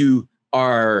 that you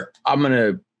are, I'm going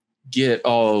to get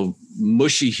all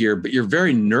mushy here, but you're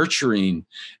very nurturing,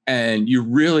 and you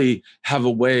really have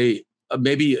a way,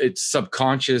 maybe it's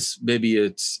subconscious, maybe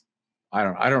it's,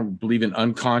 I don't believe in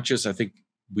unconscious. I think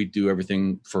we do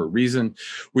everything for a reason,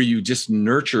 where you just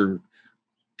nurture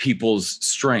people's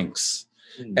strengths.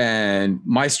 And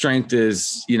my strength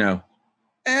is,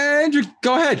 Andrew,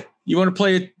 go ahead. You want to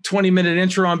play a 20-minute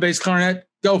intro on bass clarinet?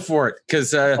 Go for it.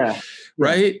 Because,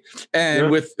 right? And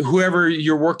with whoever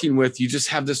you're working with, you just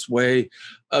have this way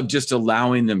of just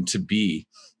allowing them to be.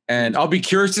 And I'll be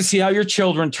curious to see how your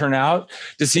children turn out,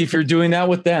 to see if you're doing that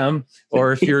with them,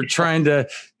 or if you're trying to,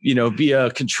 be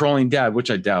a controlling dad,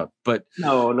 which I doubt. But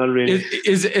no, not really.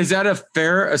 Is that a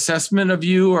fair assessment of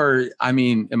you? Or, I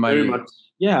mean, am I? Very much.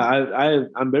 Yeah,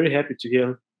 I'm very happy to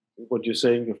hear what you're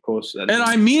saying, of course. And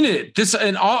I mean it.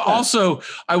 Also,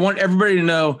 I want everybody to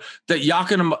know that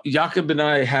Jakob and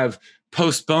I have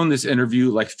postponed this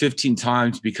interview like 15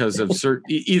 times because of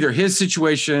either his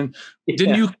situation.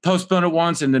 Didn't you postpone it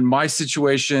once, and then my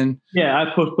situation? Yeah,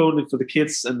 I postponed it for the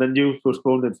kids, and then you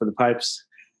postponed it for the pipes.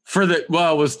 It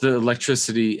was the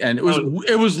electricity, and it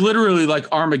was literally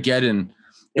like Armageddon.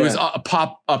 It was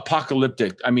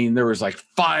apocalyptic. I mean, there was like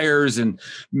fires and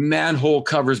manhole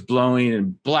covers blowing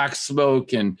and black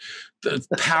smoke, and the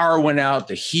power went out,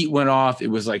 the heat went off. It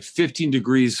was like 15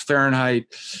 degrees Fahrenheit.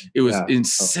 It was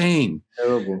insane.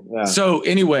 Terrible. Yeah. So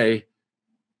anyway,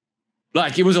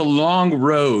 like it was a long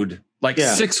road, like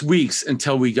 6 weeks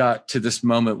until we got to this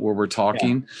moment where we're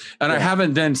talking. Yeah. And I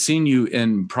haven't then seen you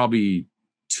in probably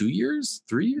 2 years,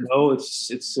 3 years. No,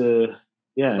 it's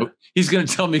yeah. Oh, he's going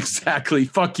to tell me exactly.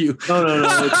 Fuck you. No. We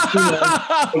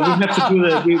have to do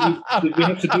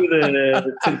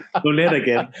the donate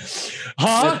again.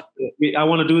 Huh? I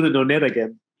want to do the donate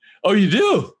again. Oh, you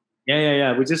do?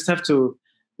 Yeah. We just have to.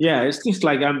 Yeah, it's just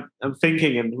like I'm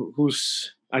thinking, and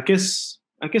who's I guess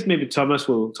maybe Thomas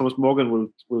Morgan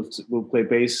will play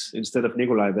bass instead of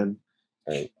Nikolai then.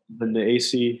 Right. Then the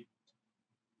AC.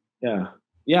 Yeah.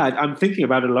 I'm thinking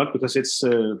about it a lot, because it's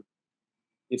a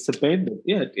band.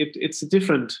 Yeah, it's a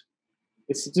different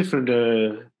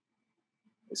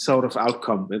sort of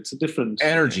outcome. It's a different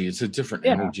energy. It's a different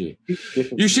energy.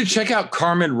 You should check out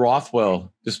Carmen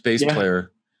Rothwell, this bass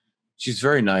player. She's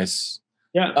very nice.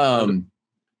 Yeah.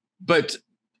 But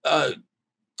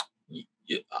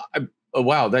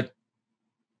wow, that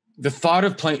the thought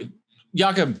of playing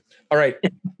Jakob. All right,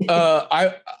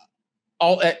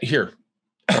 I'll here.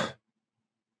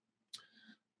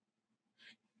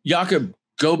 Jakob,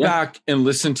 go back and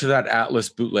listen to that Atlas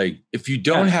bootleg. If you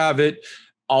don't have it,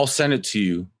 I'll send it to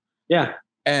you. Yeah.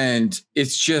 And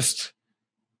it's just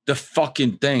the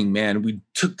fucking thing, man. We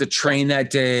took the train that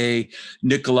day.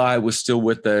 Nikolai was still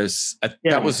with us.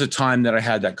 That was the time that I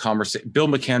had that conversation. Bill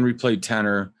McHenry played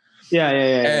tenor.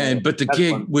 Yeah. But the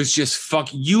gig was just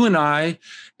you and I.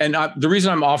 And the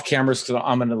reason I'm off camera is because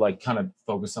I'm going to like kind of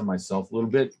focus on myself a little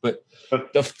bit. But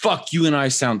the fuck you and I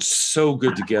sound so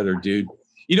good together, dude.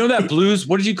 You know that blues?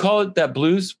 What did you call it? That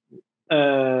blues?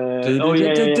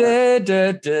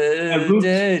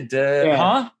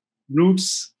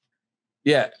 Roots.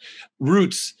 Yeah.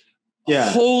 Roots. Yeah.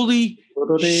 Holy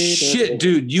shit,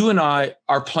 dude. You and I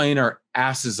are playing our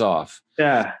asses off.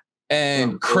 Yeah.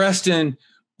 And Creston,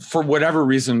 for whatever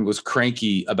reason, was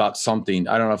cranky about something.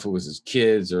 I don't know if it was his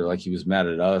kids or like he was mad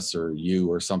at us or you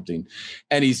or something.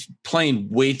 And he's playing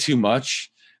way too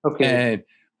much. Okay.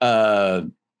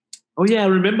 And I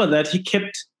remember that. He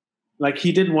kept, like,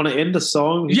 he didn't want to end the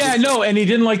song. And he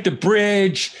didn't like the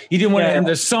bridge. He didn't want to end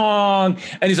the song.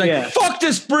 And he's like, fuck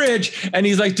this bridge. And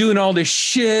he's like doing all this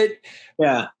shit.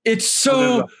 Yeah. It's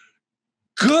so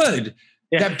good.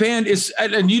 Yeah. That band is,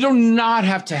 and you do not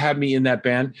have to have me in that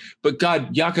band, but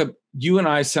God, Jakob, you and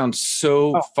I sound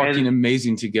so fucking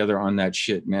amazing together on that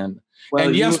shit, man. Well,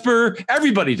 and Jesper,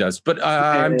 everybody does, but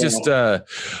I'm just. You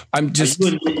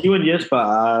and Jesper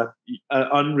are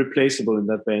unreplaceable in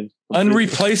that band.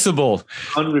 Unreplaceable.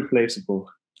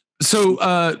 So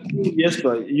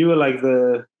Jesper, you are like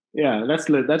that's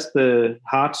the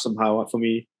heart somehow for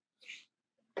me.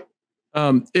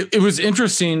 It was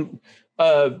interesting.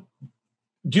 Do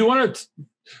you want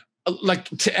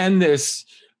to end this?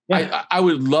 Yeah. I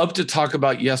would love to talk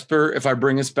about Jesper if I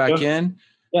bring us back in.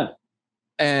 Yeah.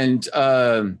 And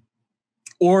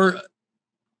or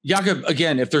Jakob,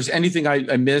 again, if there's anything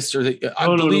I missed or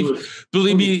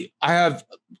believe me,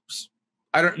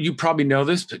 you probably know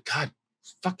this, but God,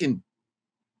 fucking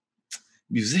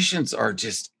musicians are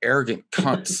just arrogant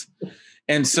cunts.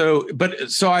 And so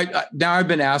I now I've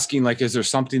been asking, like, is there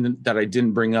something that I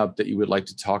didn't bring up that you would like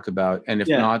to talk about? And if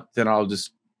not, then I'll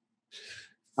just.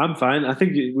 I'm fine. I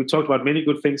think we talked about many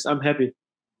good things. I'm happy.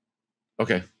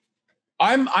 Okay.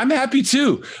 I'm happy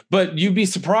too, but you'd be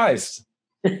surprised.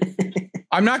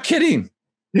 I'm not kidding.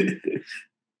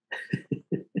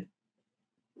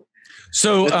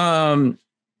 So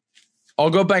I'll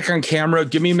go back on camera.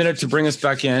 Give me a minute to bring us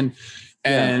back in.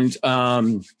 And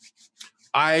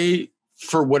I,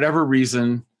 for whatever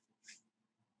reason,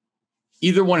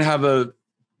 either one have a...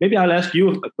 Maybe I'll ask you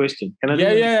a question. Can I do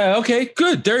that? Yeah. Okay,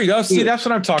 good. There you go. See, that's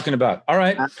what I'm talking about. All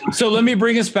right. So let me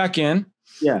bring us back in.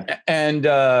 Yeah. And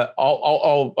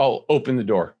I'll open the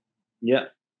door. Yeah.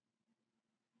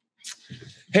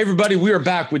 Hey, everybody. We are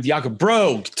back with Jakob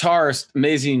Bro, guitarist,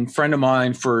 amazing friend of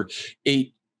mine for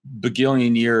 8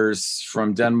 bagillion years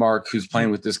from Denmark, who's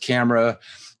playing with this camera.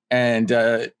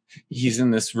 And he's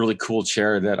in this really cool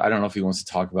chair that I don't know if he wants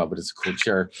to talk about, but it's a cool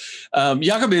chair.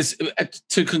 Jakob,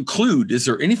 to conclude, is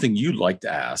there anything you'd like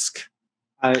to ask?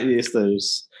 Yes,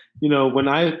 there's. When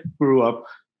I grew up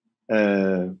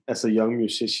as a young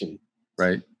musician,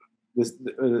 right?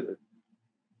 The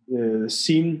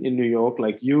scene in New York,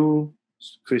 like you,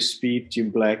 Chris Speed,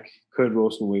 Jim Black, Kurt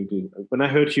Rosenwinkel. When I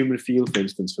heard Human Feel, for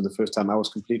instance, for the first time, I was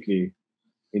completely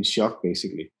in shock,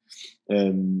 basically.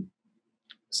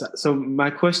 So my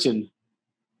question,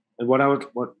 and what I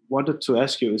wanted to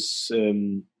ask you is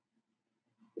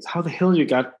how the hell you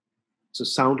got to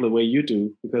sound the way you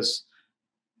do, because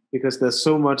there's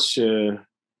so much. I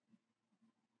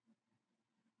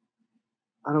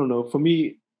don't know. For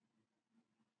me,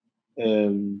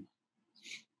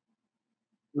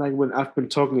 like when I've been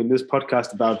talking in this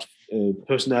podcast about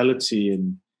personality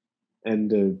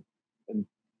and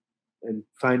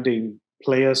finding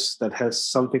players that has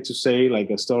something to say, like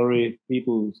a story,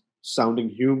 people sounding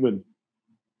human,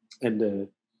 and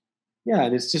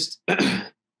and it's just I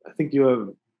think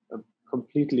you're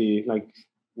completely like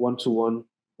one-to-one,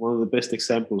 one of the best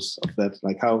examples of that.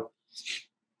 Like how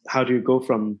do you go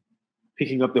from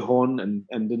picking up the horn and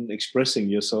then expressing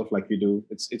yourself like you do?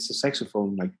 It's a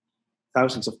saxophone, like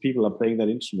thousands of people are playing that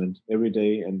instrument every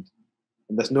day, and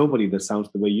there's nobody that sounds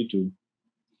the way you do.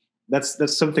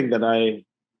 That's something that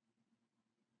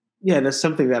that's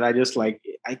something that I just like.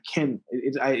 I can't.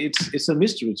 It's a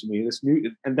mystery to me.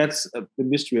 And that's the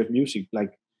mystery of music.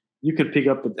 Like you can pick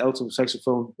up the alto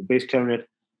saxophone, the bass clarinet,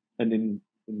 and in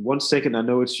 1 second I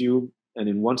know it's you, and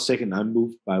in 1 second I'm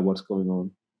moved by what's going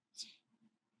on.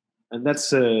 And that's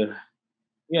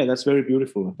that's very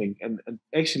beautiful, I think. And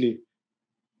actually,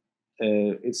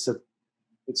 it's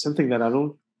something that I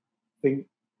don't think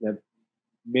that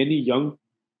many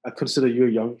I consider you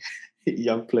a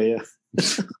young player.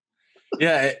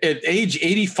 Yeah, at age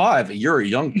 85, you're a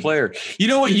young player. You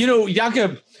know what?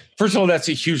 Jakob, first of all, that's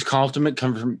a huge compliment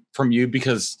coming from you,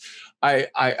 because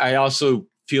I also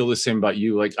feel the same about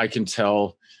you. Like I can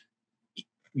tell,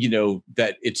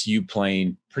 that it's you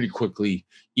playing pretty quickly,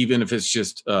 even if it's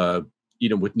just,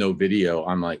 with no video.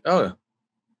 I'm like, oh,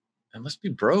 that must be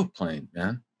Bro playing,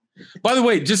 man. By the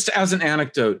way, just as an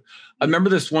anecdote, I remember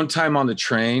this one time on the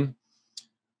train.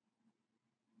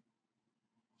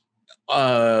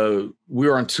 We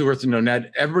were on tour with the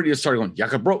Nonette. Everybody just started going,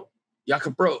 Jakob Bro,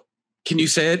 Jakob Bro. Can you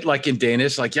say it like in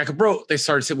Danish? Like Jakob Bro. They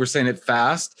we're saying it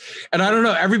fast. And I don't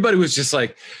know. Everybody was just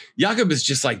like, Jakob is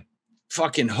just like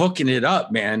fucking hooking it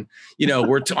up, man.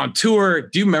 We're on tour.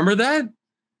 Do you remember that?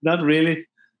 Not really,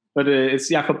 but it's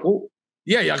Jakob Bro.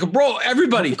 Yeah, Jakob Bro.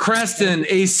 Everybody, Creston,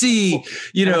 AC,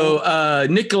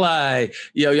 Nikolai,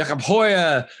 Jakob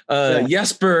Hoya,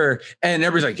 Jesper, and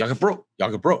everybody's like Jakob Bro,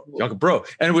 Jakob Bro, Jakob Bro,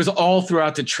 and it was all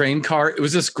throughout the train car. It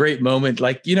was this great moment,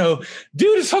 like dude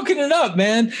is hooking it up,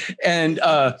 man. And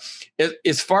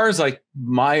as far as like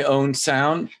my own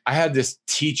sound, I had this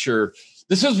teacher.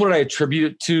 This is what I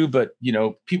attribute it to, but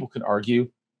people can argue.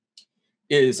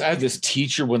 I had this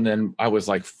teacher when I was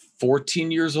like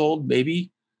 14 years old, maybe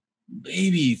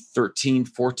 13,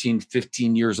 14,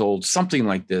 15 years old, something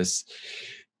like this.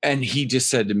 And he just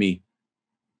said to me,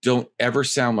 don't ever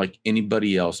sound like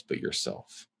anybody else but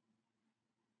yourself.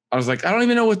 I was like, I don't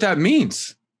even know what that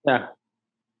means. Yeah.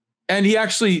 And he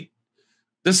actually,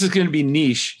 this is going to be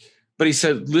niche, but he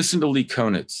said, listen to Lee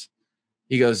Konitz.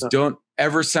 He goes, don't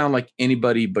ever sound like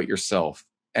anybody but yourself.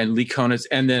 And Lee Konitz,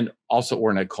 and then also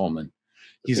Ornette Coleman.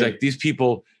 He's like, these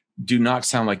people do not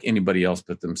sound like anybody else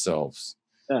but themselves.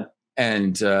 Yeah.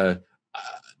 And that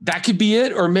could be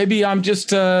it. Or maybe I'm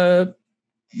just, you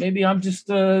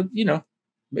know,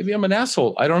 maybe I'm an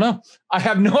asshole. I don't know. I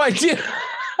have no idea.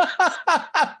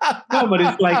 No, but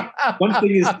it's like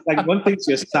one thing's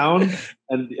your sound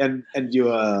and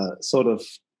your sort of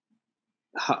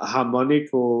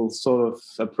harmonical sort of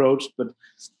approach, but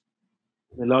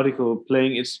melodical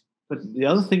playing. But the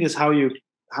other thing is how you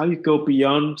go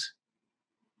beyond,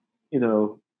 you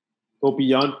know,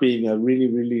 being a really,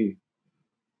 really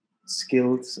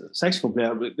skilled saxophone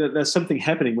player. There's something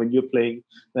happening when you're playing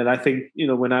that I think, you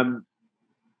know, when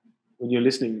you're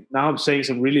listening. Now I'm saying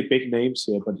some really big names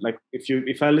here, but like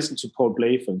if I listen to Paul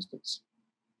Bley, for instance,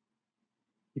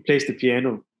 he plays the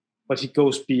piano, but he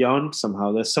goes beyond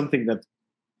somehow. There's something that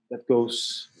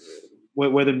goes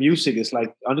where the music is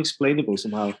like unexplainable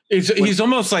somehow. He's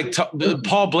almost like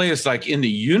Paul Bley is like in the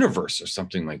universe or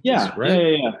something like this,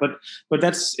 right? Yeah. But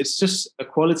it's just a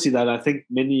quality that I think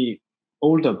many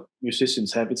older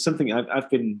musicians have. It's something I've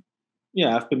been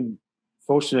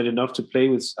fortunate enough to play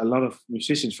with a lot of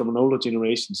musicians from an older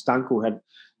generation. Stanko had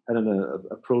an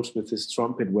approach with his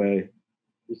trumpet where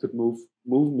he could move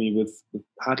me with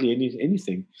hardly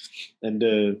anything, and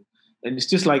it's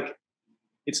just like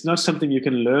it's not something you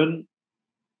can learn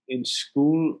in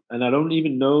school, and I don't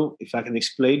even know if I can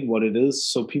explain what it is,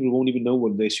 so people won't even know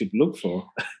what they should look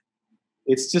for.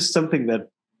 It's just something that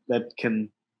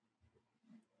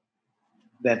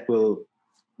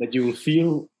you will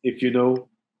feel if you know.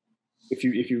 If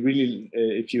you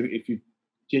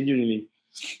genuinely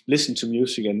listen to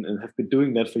music and have been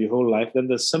doing that for your whole life, then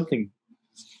there's something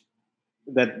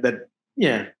that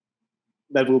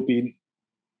will be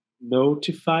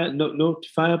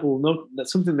notifiable.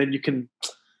 That's something that you can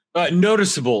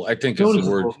noticeable. I think is the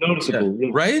word. Noticeable,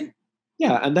 yeah. Right?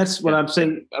 Yeah, and that's what I'm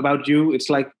saying about you. It's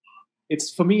like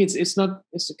for me. It's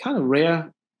kind of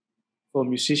rare for a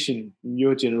musician in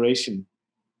your generation.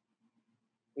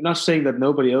 I'm not saying that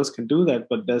nobody else can do that,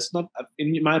 but there's not,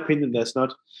 in my opinion, there's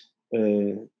not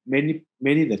many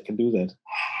that can do that.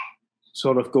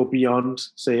 Sort of go beyond,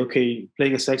 say, okay,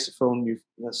 playing a saxophone,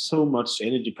 there's so much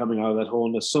energy coming out of that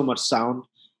horn, there's so much sound,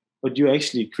 but you're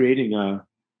actually creating a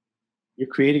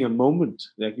moment.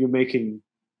 Like you're making,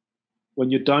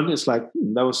 when you're done, it's like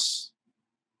that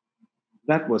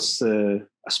was a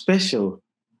special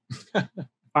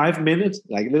 5 minutes.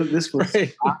 Like this was.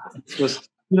 Right.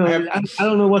 You know, I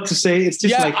don't know what to say. It's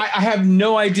just like I have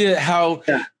no idea how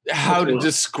to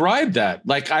describe that.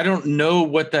 Like I don't know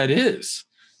what that is.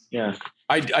 Yeah,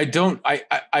 I don't.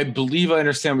 I believe I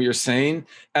understand what you're saying,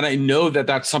 and I know that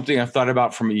that's something I've thought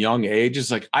about from a young age.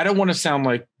 It's like I don't want to sound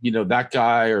like, you know, that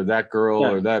guy or that girl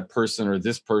or that person or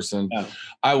this person. Yeah.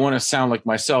 I want to sound like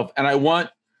myself, and I want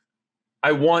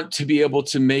to be able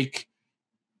to make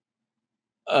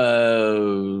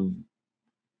a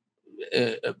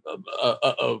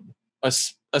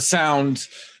sound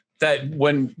that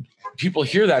when people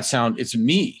hear that sound, it's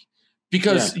me,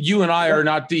 because you and I are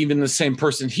not even the same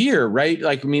person here, right?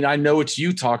 Like, I mean, I know it's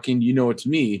you talking, you know, it's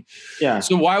me. Yeah.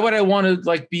 So why would I want to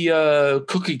like be a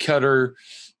cookie cutter,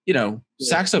 you know,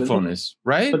 saxophonist,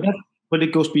 right? But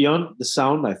it goes beyond the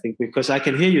sound, I think, because I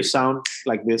can hear you sound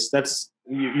like this. That's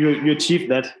you achieved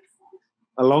that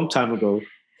a long time ago.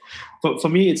 For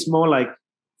me, it's more like,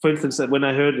 for instance, that when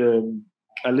I heard,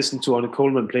 I listened to Ornette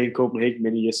Coleman play in Copenhagen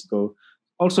many years ago,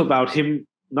 also about him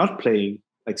not playing,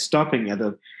 like stopping at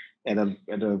a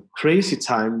crazy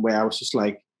time where I was just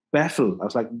like baffled. I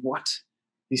was like, what?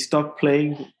 He stopped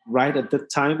playing right at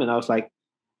that time, and I was like,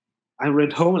 I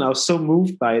went home and I was so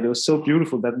moved by it. It was so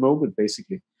beautiful, that moment,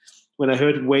 basically. When I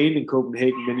heard Wayne in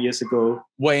Copenhagen many years ago.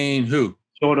 Wayne who?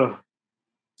 Shorter.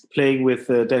 Playing with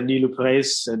Danilo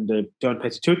Perez and John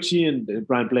Patitucci and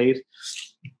Brian Blade.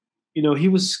 You know, he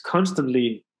was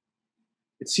constantly,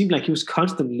 it seemed like he was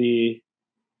constantly,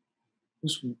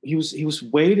 he was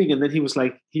waiting, and then he was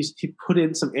like, he put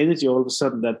in some energy all of a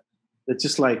sudden that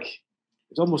just like,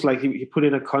 it's almost like he put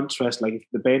in a contrast. Like if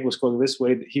the band was going this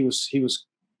way, he was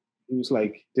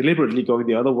like deliberately going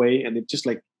the other way, and it just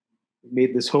like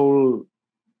made this whole,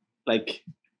 like,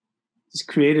 just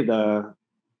created a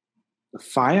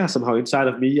fire somehow inside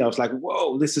of me. I was like,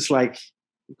 whoa, this is like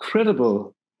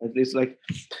incredible. At least like,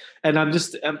 and I'm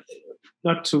just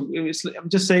not to. I'm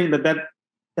just saying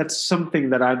that's something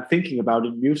that I'm thinking about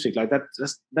in music. Like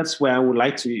that's where I would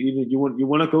like to. You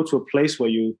want to go to a place where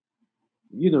you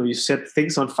set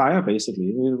things on fire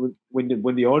basically.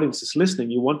 When the audience is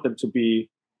listening, you want them to be,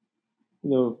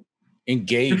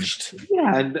 engaged.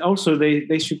 Yeah, and also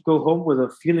they should go home with a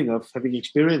feeling of having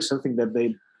experienced something that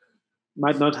they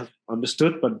might not have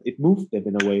understood, but it moved them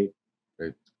in a way.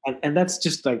 Right. And that's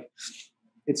just like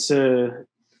it's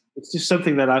just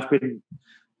something that I've been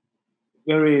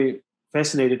very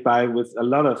fascinated by with a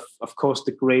lot of course,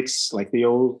 the greats, like the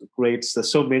old greats.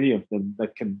 There's so many of them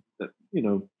that can,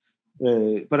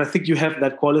 but I think you have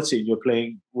that quality in your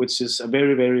playing, which is a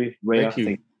very, very rare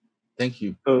thing. Thank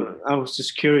you. So I was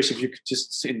just curious if you could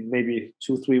just, in maybe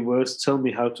 2-3 words, tell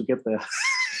me how to get there.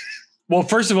 Well,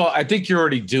 first of all, I think you're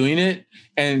already doing it.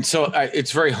 And so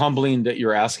it's very humbling that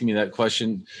you're asking me that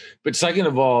question. But second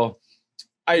of all,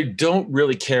 I don't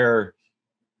really care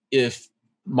if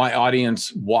my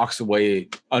audience walks away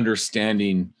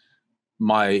understanding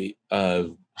my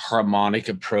harmonic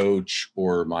approach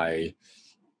or my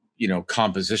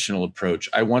compositional approach.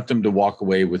 I want them to walk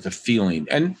away with a feeling.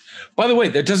 And by the way,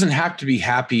 that doesn't have to be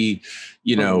happy,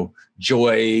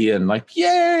 joy and like,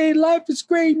 yay, life is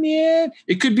great, man.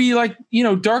 It could be like,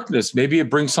 darkness. Maybe it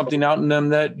brings something out in them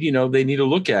that, they need to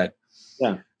look at.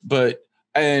 Yeah. But,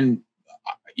 and,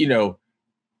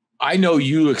 I know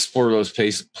you explore those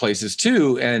places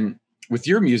too. And with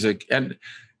your music, and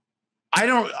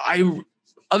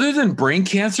other than brain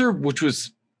cancer, which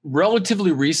was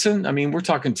relatively recent. I mean, we're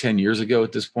talking 10 years ago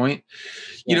at this point.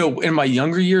 Yeah. In my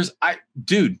younger years,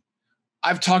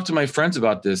 I've talked to my friends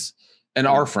about this and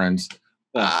our friends.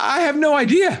 Yeah. I have no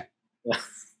idea. Yeah.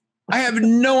 I have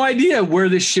no idea where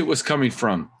this shit was coming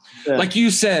from. Yeah. Like you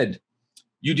said,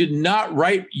 you did not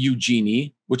write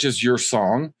Eugenie, which is your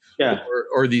song,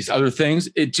 or these other things.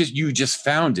 You just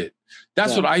found it.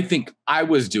 That's what I think I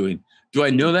was doing. Do I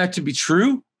know that to be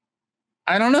true?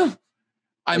 I don't know.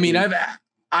 I mean,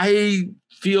 I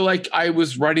feel like I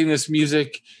was writing this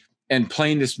music and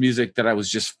playing this music that I was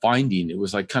just finding. It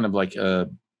was like kind of like a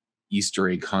Easter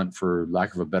egg hunt, for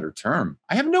lack of a better term.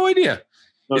 I have no idea.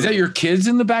 Okay. Is that your kids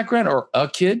in the background or a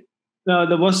kid? No,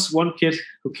 there was one kid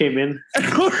who came in.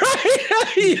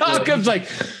 Right. Jakob's like,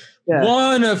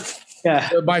 one of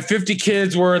my 50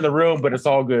 kids were in the room, but it's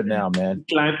all good now, man.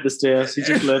 He climbed the stairs. He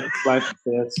just learned to climb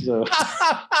the stairs. So.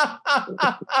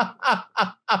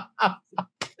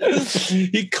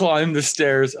 He climbed the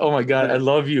stairs. Oh my God, I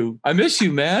love you. I miss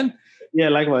you, man. Yeah,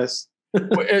 likewise.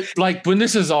 Like when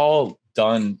this is all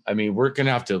done, I mean, we're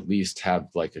gonna have to at least have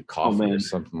like a coffee or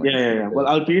something like that. Yeah. Well,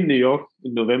 I'll be in New York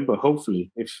in November,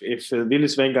 hopefully, if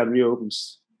Village Vanguard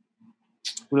reopens.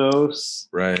 Who knows?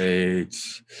 Right.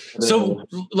 So,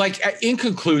 like, in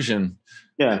conclusion,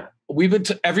 we've been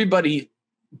to everybody.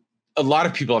 A lot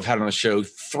of people I've had on the show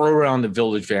throw around the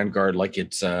Village Vanguard like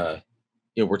it's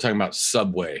we're talking about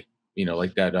Subway,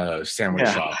 like that sandwich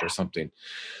shop or something.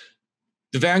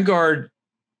 The Vanguard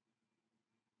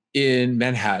in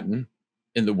Manhattan,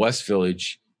 in the West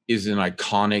Village, is an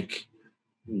iconic,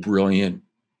 brilliant,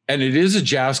 and it is a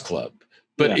jazz club.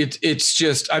 But it's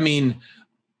just, I mean,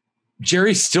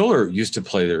 Jerry Stiller used to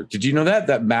play there. Did you know that?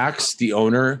 That Max, the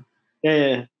owner.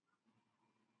 Yeah.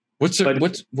 What's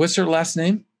her last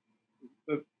name?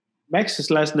 Max's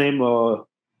last name, or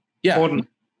Gordon.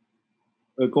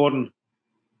 Gordon.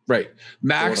 Right.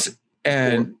 Max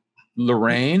and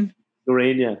Lorraine.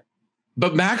 Lorraine, yeah.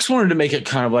 But Max wanted to make it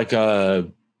kind of like a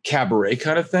cabaret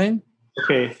kind of thing.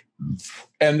 Okay.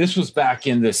 And this was back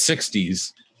in the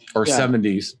 60s or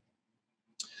 70s.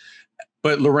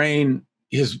 But Lorraine,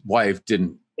 his wife,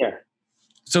 didn't. Yeah.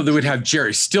 So they would have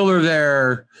Jerry Stiller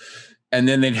there, and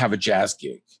then they'd have a jazz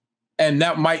gig. And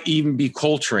that might even be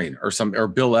Coltrane or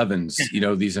Bill Evans,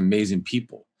 these amazing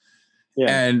people. Yeah.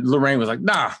 And Lorraine was like,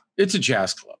 nah, it's a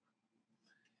jazz club.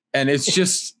 And it's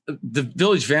just the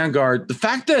Village Vanguard. The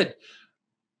fact that,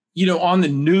 on the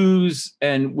news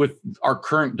and with our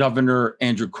current governor,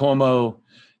 Andrew Cuomo,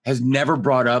 has never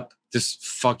brought up this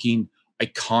fucking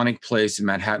iconic place in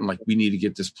Manhattan. Like, we need to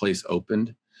get this place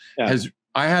opened. Yeah.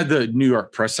 I had the New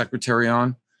York press secretary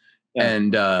on,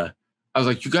 and I was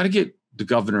like, you got to get the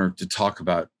governor to talk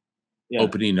about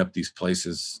opening up these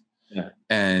places. Yeah.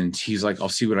 And he's like, I'll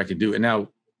see what I can do. And now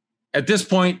at this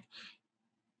point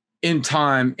in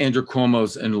time, Andrew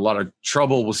Cuomo's in a lot of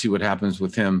trouble. We'll see what happens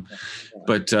with him. Yeah.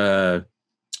 But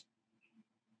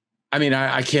I mean,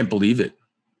 I can't believe it.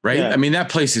 Right. Yeah. I mean, that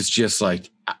place is just like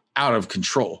out of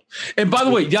control. And by the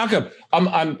way, Jakob, I'm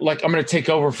going to take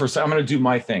over for a second. I'm going to do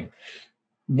my thing.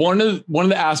 one of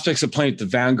the aspects of playing at the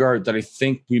Vanguard that I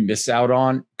think we miss out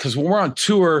on, because when we're on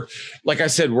tour, like I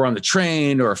said, we're on the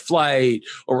train or a flight,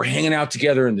 or we're hanging out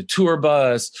together in the tour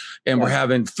bus, and we're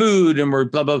having food, and we're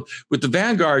blah, blah. With the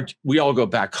Vanguard, we all go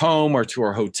back home or to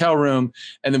our hotel room,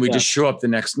 and then we just show up the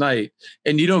next night,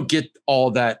 and you don't get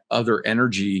all that other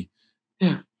energy.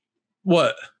 Yeah.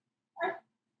 What?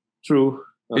 True.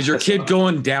 Is your kid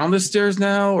going down the stairs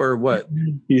now, or what?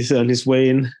 He's on his way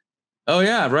in. Oh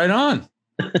yeah, right on.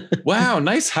 Wow,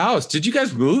 nice house. Did you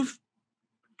guys move?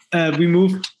 We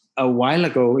moved a while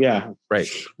ago. Yeah. Right.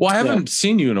 Well, I haven't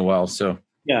seen you in a while, so.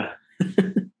 Yeah.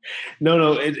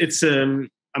 No. It's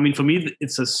I mean, for me,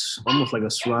 it's almost like a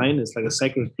shrine. It's like a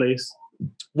sacred place.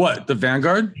 What, the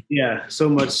Vanguard? Yeah. So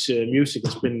much music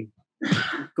has been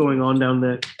going on down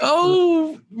there.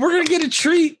 Oh, we're gonna get a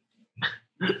treat.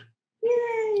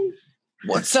 Yay.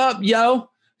 What's up,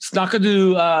 yo? Snakker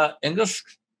du English?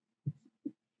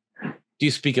 Do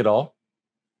you speak at all?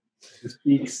 He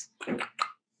speaks.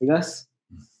 Yes.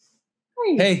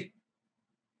 Hey.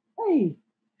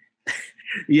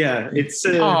 Yeah, it's.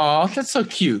 Aw, that's so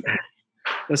cute.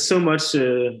 There's so much. Just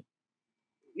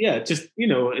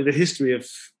the history of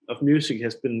music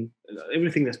has been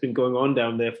everything that's been going on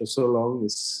down there for so long.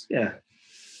 Is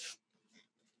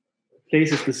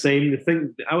place is the same. The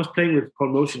thing I was playing with Paul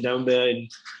Motion down there in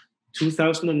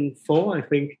 2004, I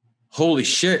think. Holy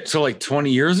shit! So like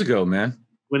 20 years ago, man.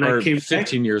 When I came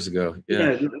 15 back, years ago.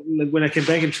 Yeah. When I came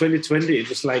back in 2020, it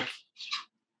was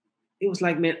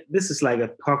like, man, this is like a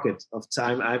pocket of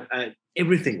time. I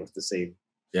everything was the same.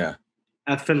 Yeah.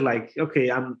 I felt like, okay,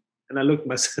 and I looked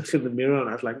myself in the mirror and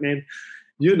I was like, man,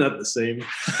 you're not the same.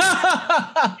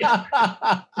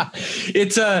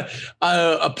 It's a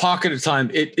pocket of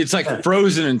time. It's like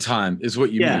frozen in time is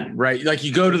what you mean, right? Like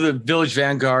you go to the Village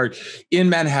Vanguard in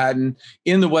Manhattan,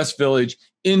 in the West Village,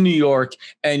 in New York,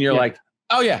 and you're like,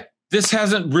 oh yeah, this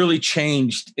hasn't really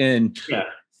changed in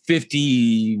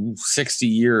 50, 60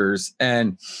 years.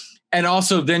 And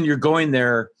also then you're going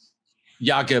there,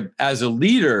 Jakob, as a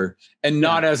leader and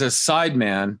not as a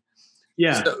sideman.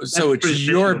 Yeah. So it's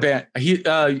your band. He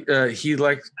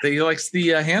likes the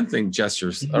hand thing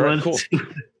gestures. All right, cool.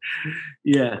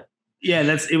 Yeah.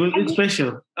 It's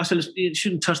special. Also, it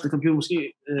shouldn't touch the computer.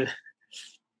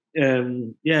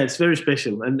 It's very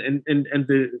special. And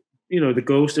the the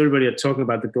ghost. Everybody are talking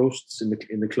about the ghosts in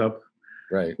the club.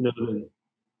 Right.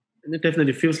 And it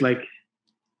definitely feels like,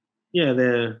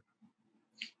 it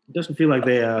doesn't feel like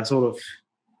they are sort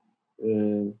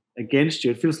of against you.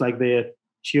 It feels like they are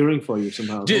cheering for you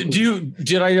somehow.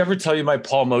 Did I ever tell you my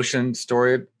Paul Motion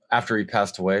story after he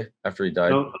passed away, after he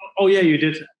died? Oh yeah, you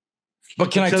did.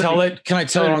 But can I tell it? Can I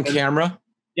tell it on camera?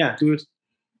 Yeah, do it.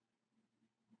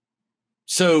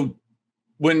 So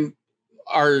when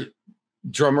our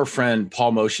drummer friend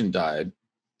Paul Motion died,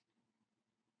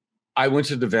 I went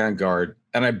to the Vanguard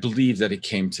and I believe that it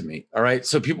came to me. All right.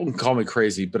 So people can call me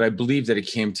crazy, but I believe that it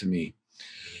came to me.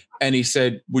 And he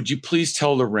said, would you please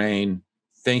tell Lorraine,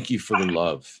 thank you for the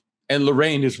love. And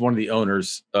Lorraine is one of the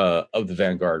owners of the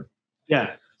Vanguard.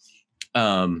 Yeah.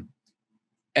 And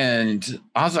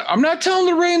I was like, I'm not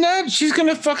telling Lorraine that. She's going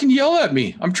to fucking yell at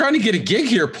me. I'm trying to get a gig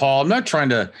here, Paul. I'm not trying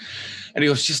to. And he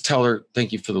goes, just tell her,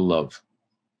 thank you for the love.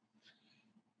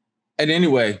 And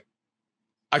anyway,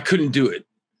 I couldn't do it.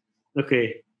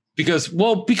 Okay. Because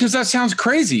that sounds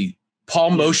crazy.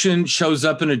 Paul Motion shows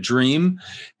up in a dream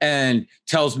and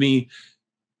tells me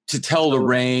to tell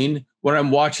Lorraine when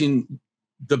I'm watching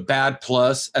the Bad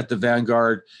Plus at the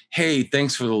Vanguard, hey,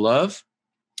 thanks for the love.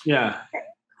 Yeah.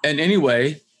 And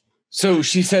anyway, so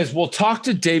she says, well, talk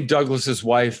to Dave Douglas's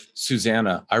wife,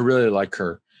 Susanna. I really like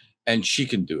her and she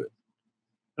can do it.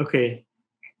 Okay.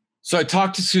 So I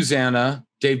talked to Susanna,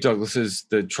 Dave Douglas's,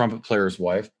 the trumpet player's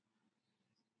wife.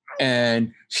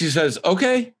 And she says,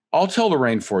 okay, I'll tell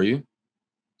Lorraine for you.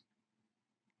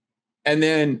 And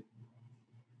then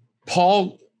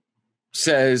Paul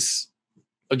says,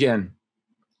 again,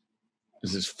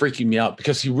 this is freaking me out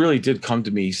because he really did come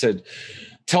to me. He said,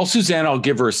 tell Susanna I'll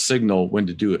give her a signal when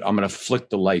to do it. I'm going to flick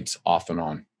the lights off and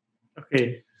on.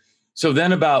 Okay. So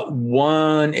then about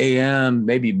 1 a.m.,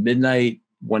 maybe midnight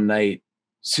one night,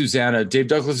 Susanna, Dave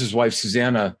Douglas's wife,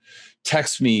 Susanna,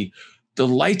 texts me, the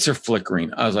lights are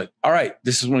flickering. I was like, all right,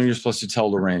 this is when you're supposed to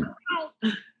tell Lorraine.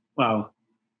 Wow.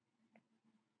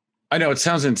 I know it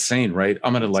sounds insane, right?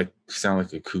 I'm going to sound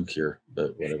like a kook here,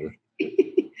 but whatever.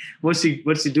 What's he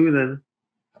doing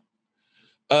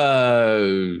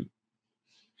then?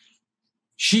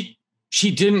 She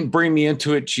didn't bring me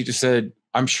into it. She just said,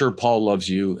 I'm sure Paul loves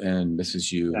you and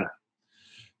misses you. Yeah.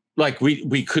 Like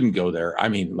we couldn't go there. I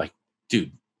mean, like,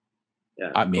 dude,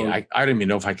 Yeah. I mean, I don't even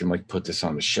know if I can like put this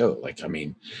on the show. Like, I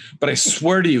mean, but I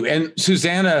swear to you, and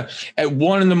Susanna at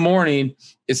 1 a.m.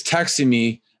 is texting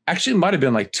me. Actually, it might have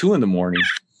been like 2 a.m.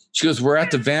 She goes, "We're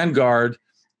at the Vanguard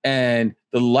and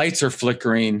the lights are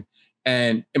flickering.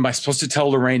 And am I supposed to tell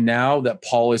Lorraine now that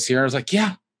Paul is here?" I was like,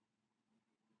 "Yeah."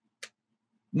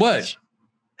 What?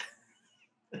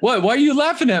 What? Why are you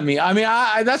laughing at me? I mean,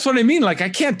 I that's what I mean. Like, I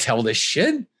can't tell this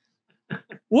shit.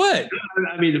 What?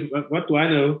 I mean, what do I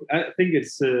know? I think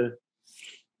it's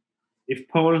if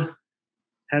Paul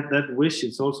had that wish,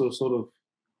 it's also sort of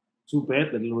too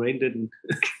bad that Lorraine didn't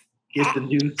get the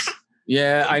news.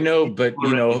 Yeah, I know, but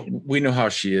you know, we know how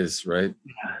she is, right?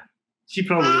 Yeah. She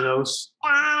probably knows.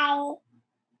 I'm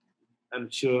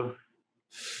sure.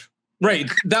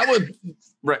 Right. That would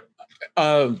right.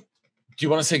 Do you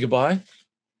want to say goodbye? Do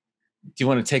you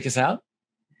want to take us out?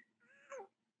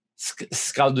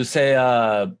 Skal du say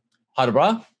ha det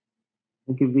bra?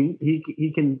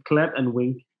 He can clap and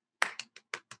wink.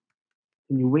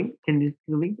 Can you wink? Can you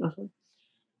wink also?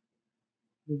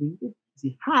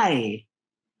 Say hi.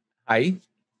 Hi.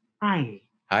 Hi.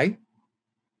 Hi.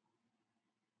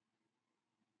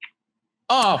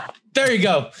 Oh, there you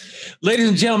go. Ladies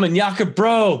and gentlemen, Jakob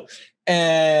Bro.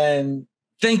 And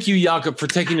thank you, Jakob, for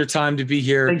taking your time to be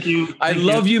here. Thank you. I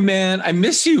love you, man. I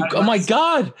miss you. Oh my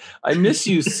God. I miss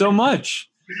you so much.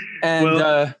 And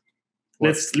well,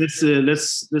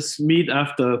 let's meet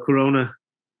after Corona.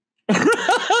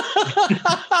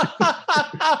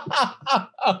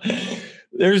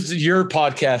 There's your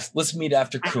podcast. Let's meet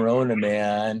after Corona,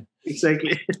 man.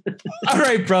 Exactly. All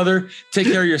right, brother. Take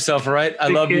care of yourself. All right. I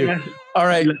love you. All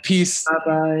right. Peace.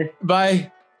 Bye-bye.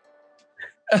 Bye.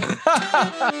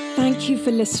 Thank you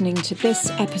for listening to this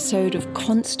episode of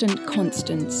Constant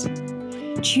Constance.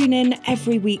 Tune in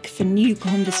every week for new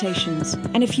conversations.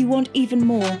 And if you want even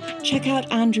more, check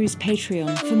out Andrew's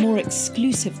Patreon for more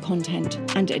exclusive content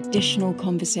and additional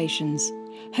conversations.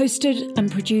 Hosted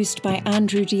and produced by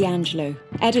Andrew D'Angelo.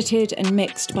 Edited and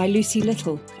mixed by Lucy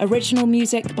Little. Original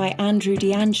music by Andrew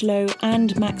D'Angelo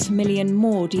and Maximilian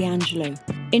Moore D'Angelo.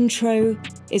 Intro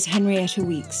is Henrietta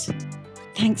Weeks.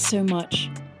 Thanks so much.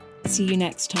 See you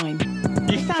next time.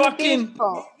 You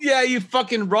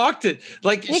fucking rocked it.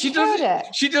 Like she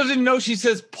doesn't know she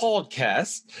says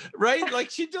podcast, right? Like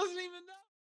she doesn't even